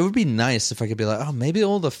it would be nice if I could be like, oh, maybe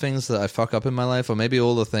all the things that I fuck up in my life, or maybe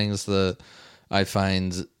all the things that I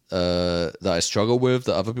find that I struggle with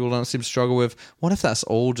that other people don't seem to struggle with. What if that's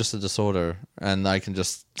all just a disorder and I can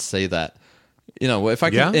just say that? If I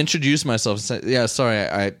can introduce myself and say, yeah, sorry,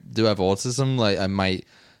 I do have autism. Like, I might,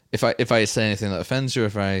 if I say anything that offends you,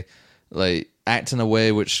 if I like act in a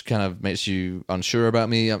way which kind of makes you unsure about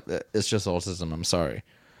me, it's just autism. I'm sorry.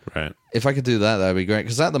 Right. If I could do that, that'd be great.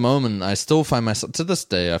 Because at the moment, I still find myself, to this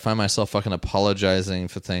day, I find myself fucking apologizing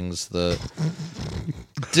for things that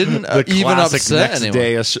didn't even upset next anyone.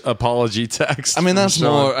 Day apology text. I mean, that's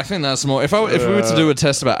more. I think that's more. If we were to do a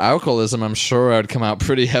test about alcoholism, I'm sure I'd come out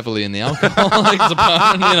pretty heavily in the alcoholics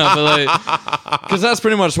department. Because that's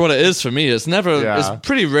pretty much what it is for me. It's never. It's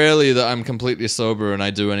pretty rarely that I'm completely sober and I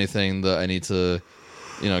do anything that I need to,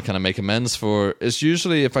 kind of make amends for. It's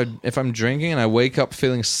usually if I'm drinking and I wake up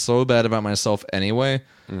feeling so bad about myself anyway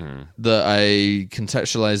that I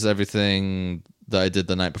contextualize everything that I did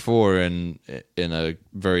the night before in a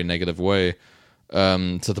very negative way,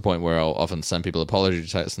 to the point where I'll often send people apology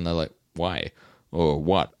texts and they're like, why? Or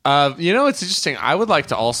what? It's interesting. I would like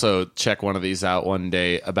to also check one of these out one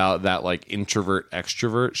day about that like introvert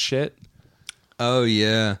extrovert shit. Oh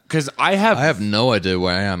yeah. Because I have no idea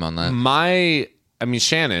where I am on that.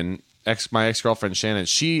 Shannon, my ex-girlfriend Shannon,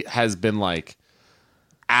 she has been like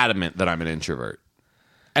adamant that I'm an introvert.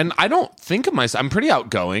 And I don't think of myself. I'm pretty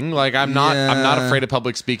outgoing. Like I'm not afraid of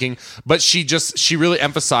public speaking. But she really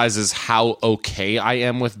emphasizes how okay I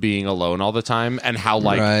am with being alone all the time, and how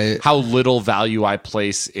how little value I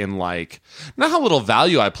place in not how little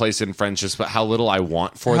value I place in friendships, but how little I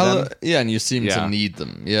want for them. Yeah, and you seem to need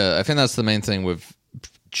them. Yeah, I think that's the main thing with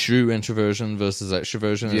true introversion versus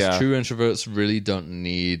extroversion. Is true introverts really don't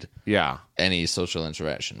need any social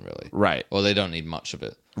interaction, really. Right. Or they don't need much of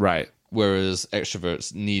it. Right. Whereas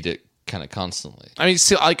extroverts need it kind of constantly. I mean,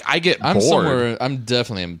 see, like I get bored. I'm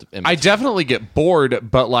definitely. I definitely get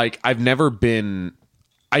bored, but like I've never been.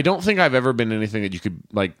 I don't think I've ever been anything that you could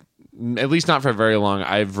like. At least not for very long.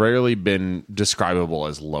 I've rarely been describable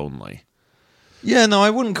as lonely. Yeah, no, I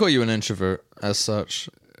wouldn't call you an introvert as such.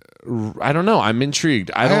 I don't know. I'm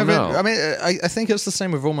intrigued. I don't know. I mean, I think it's the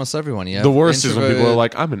same with almost everyone. Yeah. The worst is when people are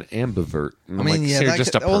like, "I'm an ambivert." And I mean, you're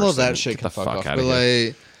just a person. All of that shit can fuck off. But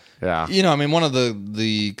like. Yeah. I mean, one of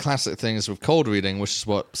the classic things with cold reading, which is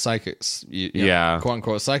what psychics, quote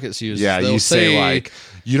unquote psychics use. Yeah, you say like,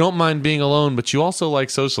 you don't mind being alone, but you also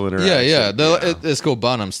like social interaction. Yeah. It's called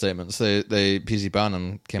Barnum statements. P.C.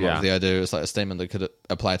 Barnum came up with the idea. It's like a statement that could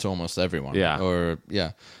apply to almost everyone.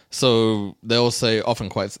 So they'll say often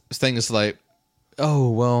quite things like, oh,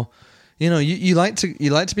 well, you like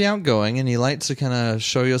to be outgoing and you like to kind of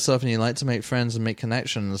show yourself and you like to make friends and make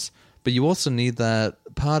connections, but you also need that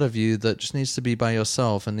part of you that just needs to be by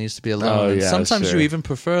yourself and needs to be alone. Oh, And yeah, sometimes sure. you even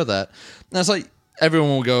prefer that. And it's like everyone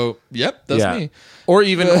will go, "Yep, that's me." Or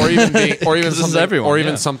even something, everyone, or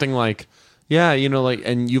even yeah. something like, yeah, like,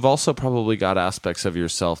 and you've also probably got aspects of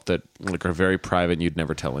yourself that like are very private and you'd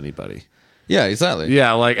never tell anybody. Yeah, exactly.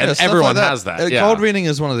 Yeah, like, and stuff everyone like has that. Cold reading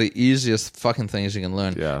is one of the easiest fucking things you can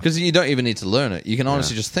learn. Yeah. Because you don't even need to learn it. You can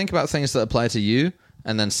honestly just think about things that apply to you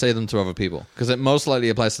and then say them to other people. Because it most likely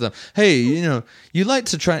applies to them. Hey, you like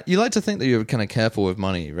to think that you're kind of careful with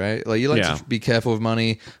money, right? Like, you like to be careful with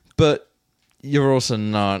money, but you're also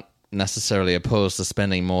not necessarily opposed to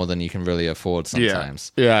spending more than you can really afford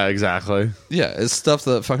sometimes. Yeah, exactly. Yeah, it's stuff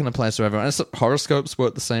that fucking applies to everyone. Horoscopes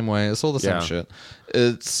work the same way. It's all the same shit.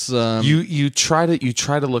 It's you try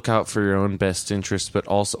to look out for your own best interest, but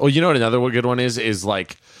also you know what another good one is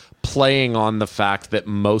like playing on the fact that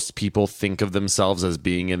most people think of themselves as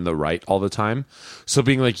being in the right all the time. So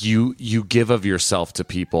being like you give of yourself to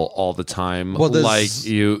people all the time. Well, like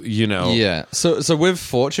you know. Yeah. So with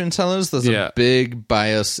fortune tellers, there's a big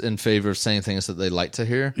bias in favor of saying things that they like to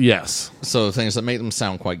hear. Yes. So things that make them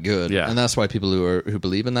sound quite good. Yeah. And that's why people who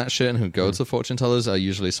believe in that shit and who go to fortune tellers are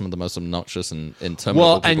usually some of the most obnoxious and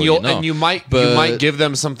interminable people and you might give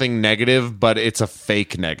them something negative, but it's a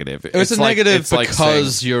fake negative. It's a negative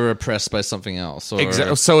because you're oppressed by something else.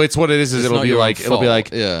 Exactly. So it's what it is it'll be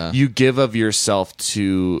like you give of yourself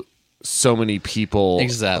to so many people,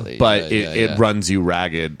 exactly, but it runs you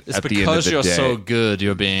ragged. It's at because the end of the you're day so good,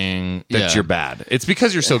 you're being that you're bad. It's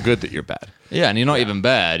because you're so good that you're bad. Yeah, and you're not even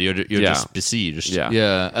bad. You're just besieged.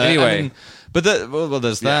 Yeah. Anyway. But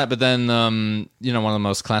there's that. But then, one of the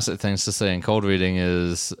most classic things to say in cold reading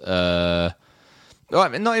is, not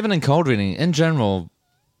even in cold reading, in general.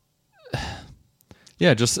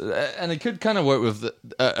 Yeah, just and it could kind of work with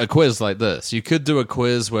a quiz like this. You could do a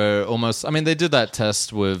quiz where they did that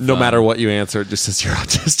test with no matter what you answer, it just says you're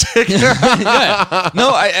autistic. Yeah, no,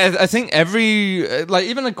 I think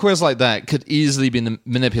even a quiz like that could easily be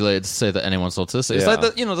manipulated to say that anyone's autistic. It's like the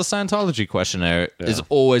Scientology questionnaire is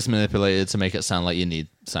always manipulated to make it sound like you need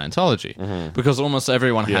Scientology because almost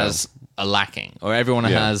everyone has a lacking or everyone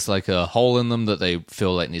has like a hole in them that they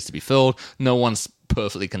feel like needs to be filled. No one's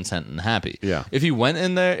perfectly content and happy. Yeah. If you went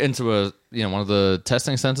in there into one of the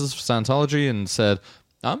testing centers for Scientology and said,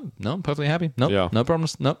 I'm perfectly happy. Nope, no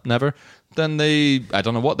problems. Nope, never. Then I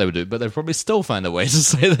don't know what they would do, but they'd probably still find a way to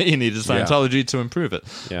say that you needed Scientology to improve it.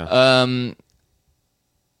 Yeah.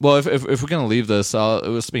 Well, if we're going to leave this,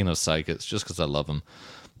 speaking of psychics, just because I love them,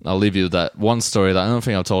 I'll leave you with that one story that I don't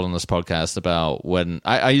think I've told on this podcast about when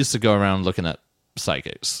I used to go around looking at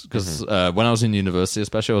psychics because when I was in university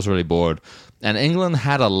especially I was really bored and England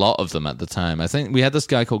had a lot of them at the time. I think we had this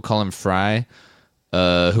guy called Colin Fry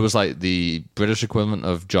who was like the British equivalent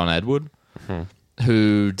of John Edward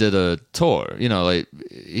who did a tour,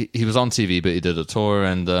 he was on TV but he did a tour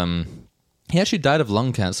and he actually died of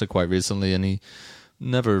lung cancer quite recently and he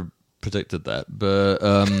never predicted that but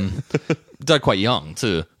died quite young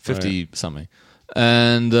too, 50 something,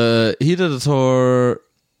 and he did a tour.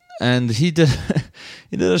 And he did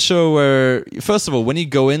a show where, first of all, when you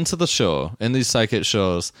go into the show, in these psychic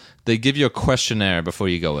shows, they give you a questionnaire before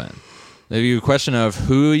you go in. They give you a questionnaire of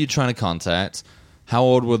who are you trying to contact, how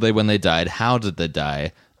old were they when they died, how did they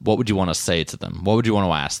die, what would you want to say to them, what would you want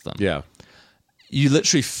to ask them. Yeah. You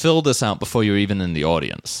literally fill this out before you're even in the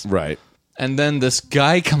audience. Right. And then this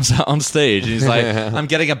guy comes out on stage and he's like, I'm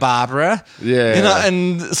getting a Barbara. Yeah.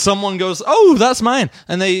 And someone goes, oh, that's mine.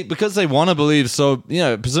 And because they want to believe, so,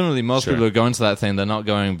 presumably most people who are going to that thing, they're not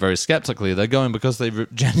going very skeptically. They're going because they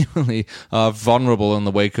genuinely are vulnerable in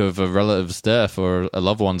the wake of a relative's death or a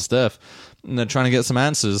loved one's death. And they're trying to get some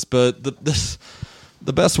answers. But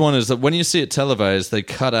the best one is that when you see it televised, they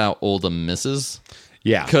cut out all the misses.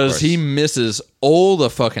 Yeah. Because he misses all the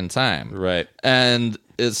fucking time. Right. And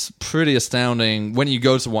it's pretty astounding when you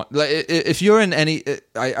go to one. Like, if you're in any,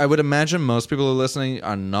 I would imagine most people who are listening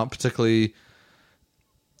are not particularly,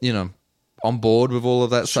 on board with all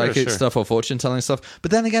of that psychic stuff or fortune telling stuff.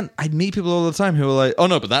 But then again, I meet people all the time who are like, "Oh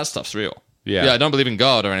no, but that stuff's real." Yeah, I don't believe in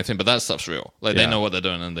God or anything, but that stuff's real. Like they know what they're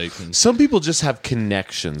doing, and they can. Some people just have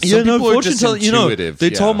connections. Some people are just intuitive. They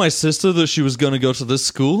told my sister that she was going to go to this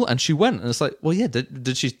school, and she went. And it's like, well, yeah.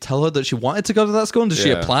 Did she tell her that she wanted to go to that school? And did she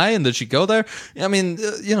apply? And did she go there? I mean,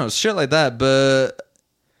 shit like that. But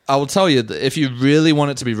I will tell you that if you really want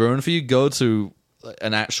it to be ruined for you, go to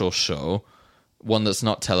an actual show, one that's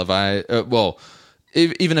not televised.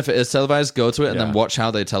 even if it is televised, go to it and then watch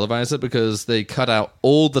how they televise it, because they cut out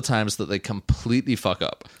all the times that they completely fuck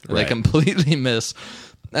up. Right. They completely miss.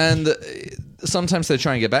 And sometimes they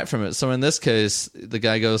try and get back from it. So in this case, the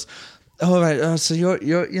guy goes, "Oh, right. So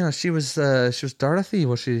you're she was Dorothy,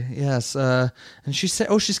 was she? Yes. And she said,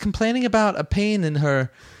 oh, she's complaining about a pain in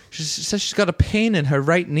her. She says she's got a pain in her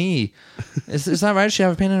right knee. Is that right? She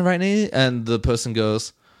have a pain in her right knee?" And the person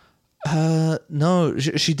goes, "No,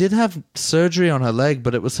 she did have surgery on her leg,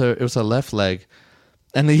 but it was her left leg."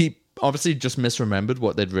 And he obviously just misremembered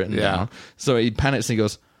what they'd written down. So he panics and he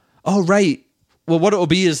goes, "Oh, right. Well, what it will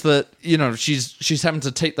be is that, she's having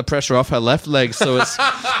to take the pressure off her left leg, so it's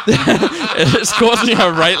it's causing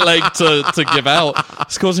her right leg to give out.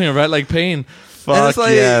 It's causing her right leg pain." Fuck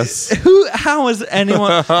yes. How is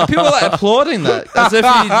anyone? People are like applauding that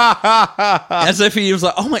as if he was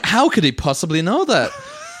like, "Oh my, how could he possibly know that?"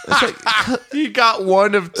 It's like, he got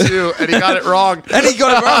one of two, and he got it wrong. And he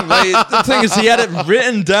got it wrong. Like, the thing is, he had it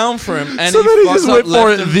written down for him, and so then he just went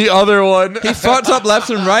for the other one. He fucked up left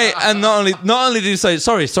and right, and not only did he say,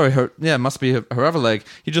 sorry, it must be her other leg.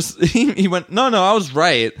 He went, no, I was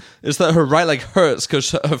right. It's that her right leg hurts because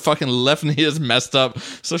her fucking left knee is messed up,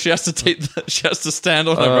 so she has to stand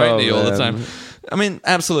on her right knee all the time. I mean,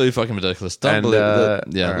 absolutely fucking ridiculous. Don't believe that.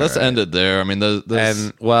 Yeah, let's end it there. I mean, there's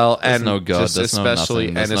no God, there's especially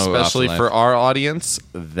no nothing, especially for our audience,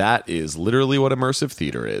 that is literally what immersive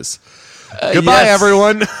theater is. Goodbye,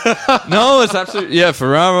 everyone. No, it's absolutely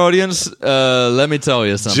for our audience. Let me tell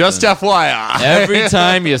you something. Just FYI, every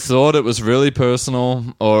time you thought it was really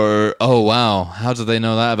personal, or oh wow, how did they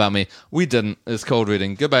know that about me? We didn't. It's cold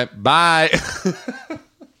reading. Goodbye. Bye.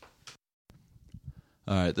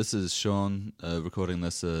 All right, this is Sean recording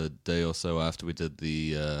this a day or so after we did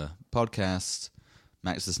the podcast.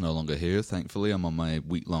 Max is no longer here, thankfully. I'm on my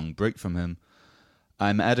week-long break from him.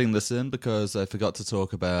 I'm adding this in because I forgot to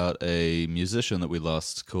talk about a musician that we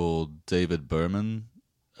lost called David Berman,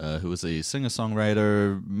 who was a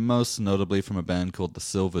singer-songwriter, most notably from a band called the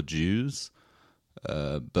Silver Jews,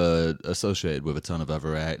 but associated with a ton of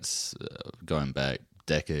other acts going back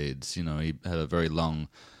decades. He had a very long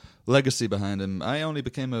legacy behind him. I only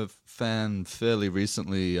became a fan fairly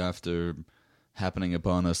recently after happening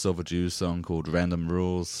upon a Silver Jews song called Random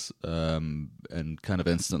Rules, and kind of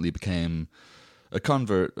instantly became a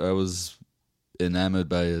convert. I was enamored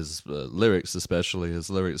by his lyrics, especially.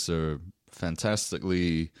 His lyrics are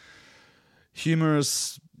fantastically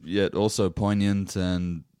humorous, yet also poignant,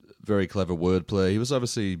 and very clever wordplay. He was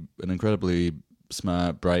obviously an incredibly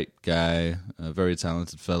smart, bright guy, a very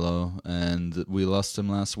talented fellow, and we lost him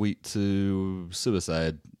last week to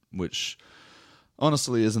suicide, which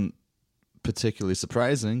honestly isn't particularly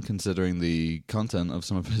surprising considering the content of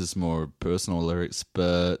some of his more personal lyrics,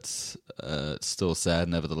 but it's still sad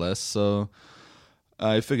nevertheless. So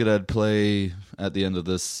I figured I'd play at the end of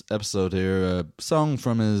this episode here a song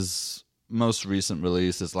from his most recent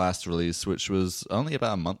release, his last release, which was only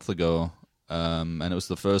about a month ago. And it was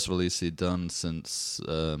the first release he'd done since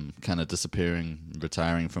kind of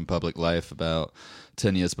retiring from public life about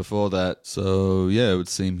 10 years before that. So, yeah, it would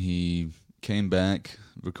seem he came back,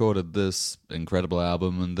 recorded this incredible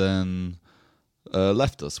album, and then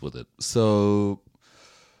left us with it. So,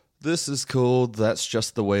 this is called That's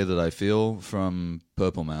Just the Way That I Feel from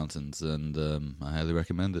Purple Mountains, and I highly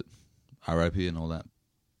recommend it. R.I.P. and all that.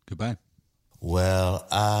 Goodbye. Well,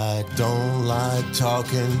 I don't like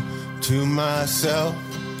talking to myself,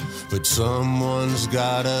 but someone's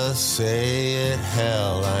gotta say it.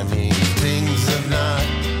 Hell, I mean, things have not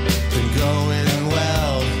been going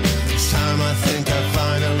well. It's time I think I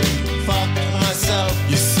finally fucked myself.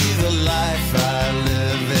 You see, the life I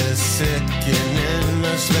live is sickening.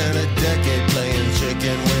 I spent a decade playing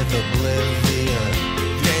chicken with oblivion.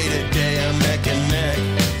 Day to day I'm neck and neck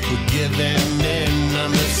with giving in.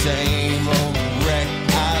 I'm the same old wreck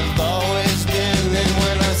I've always been. And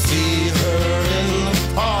when I see her in the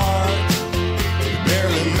park, it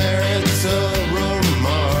barely merits a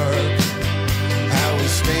remark. How we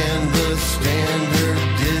stand the standard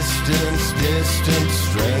distance,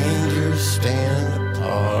 strangers stand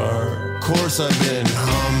apart. Of course I've been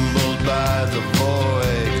humbled by the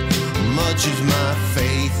void, much as my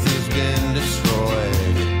faith has been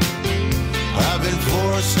destroyed. I've been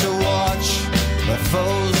forced to watch my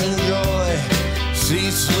foes enjoy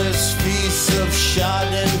ceaseless feasts of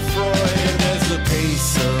schadenfreude, as the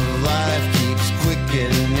pace of life keeps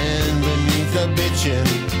quickening beneath the bitching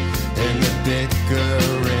and the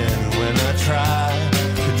bickering. When I try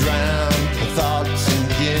to drown my thoughts in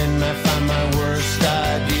gin, I find my worst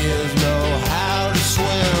ideas know how to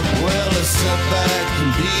swim. Well, a setback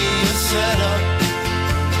can be a setup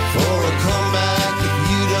for a comeback.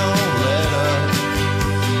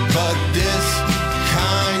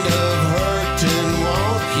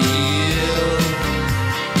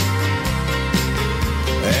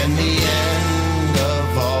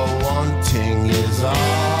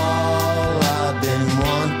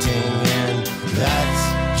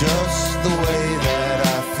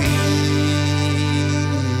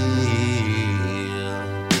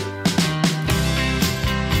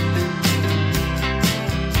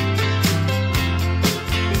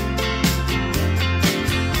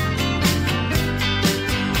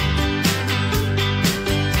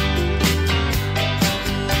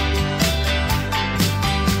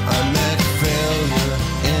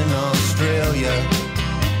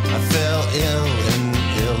 I fell ill in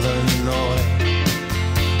Illinois.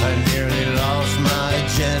 I nearly lost my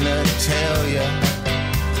genitalia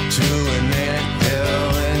to an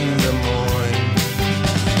anthill in Des Moines.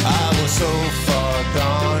 I was so far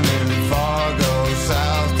gone in Fargo,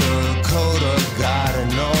 South Dakota, got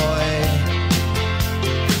annoyed.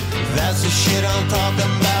 That's the shit I'm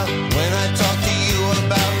talking about when I talk to you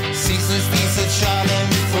about ceaseless peace of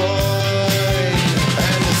Schadenfreude.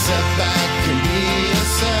 And the setback can be a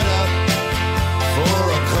setup for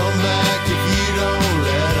a comeback if you don't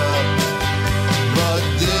let up. But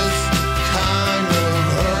this kind of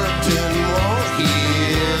hurting won't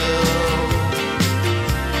heal.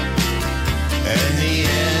 And the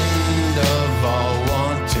end of all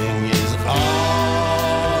wanting is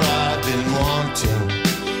all I've been wanting.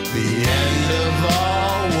 The end of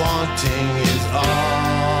all wanting is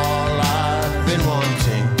all I've been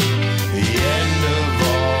wanting. The end of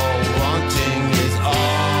all wanting is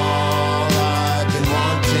all I've been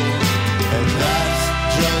wanting. And that's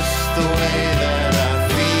just the way that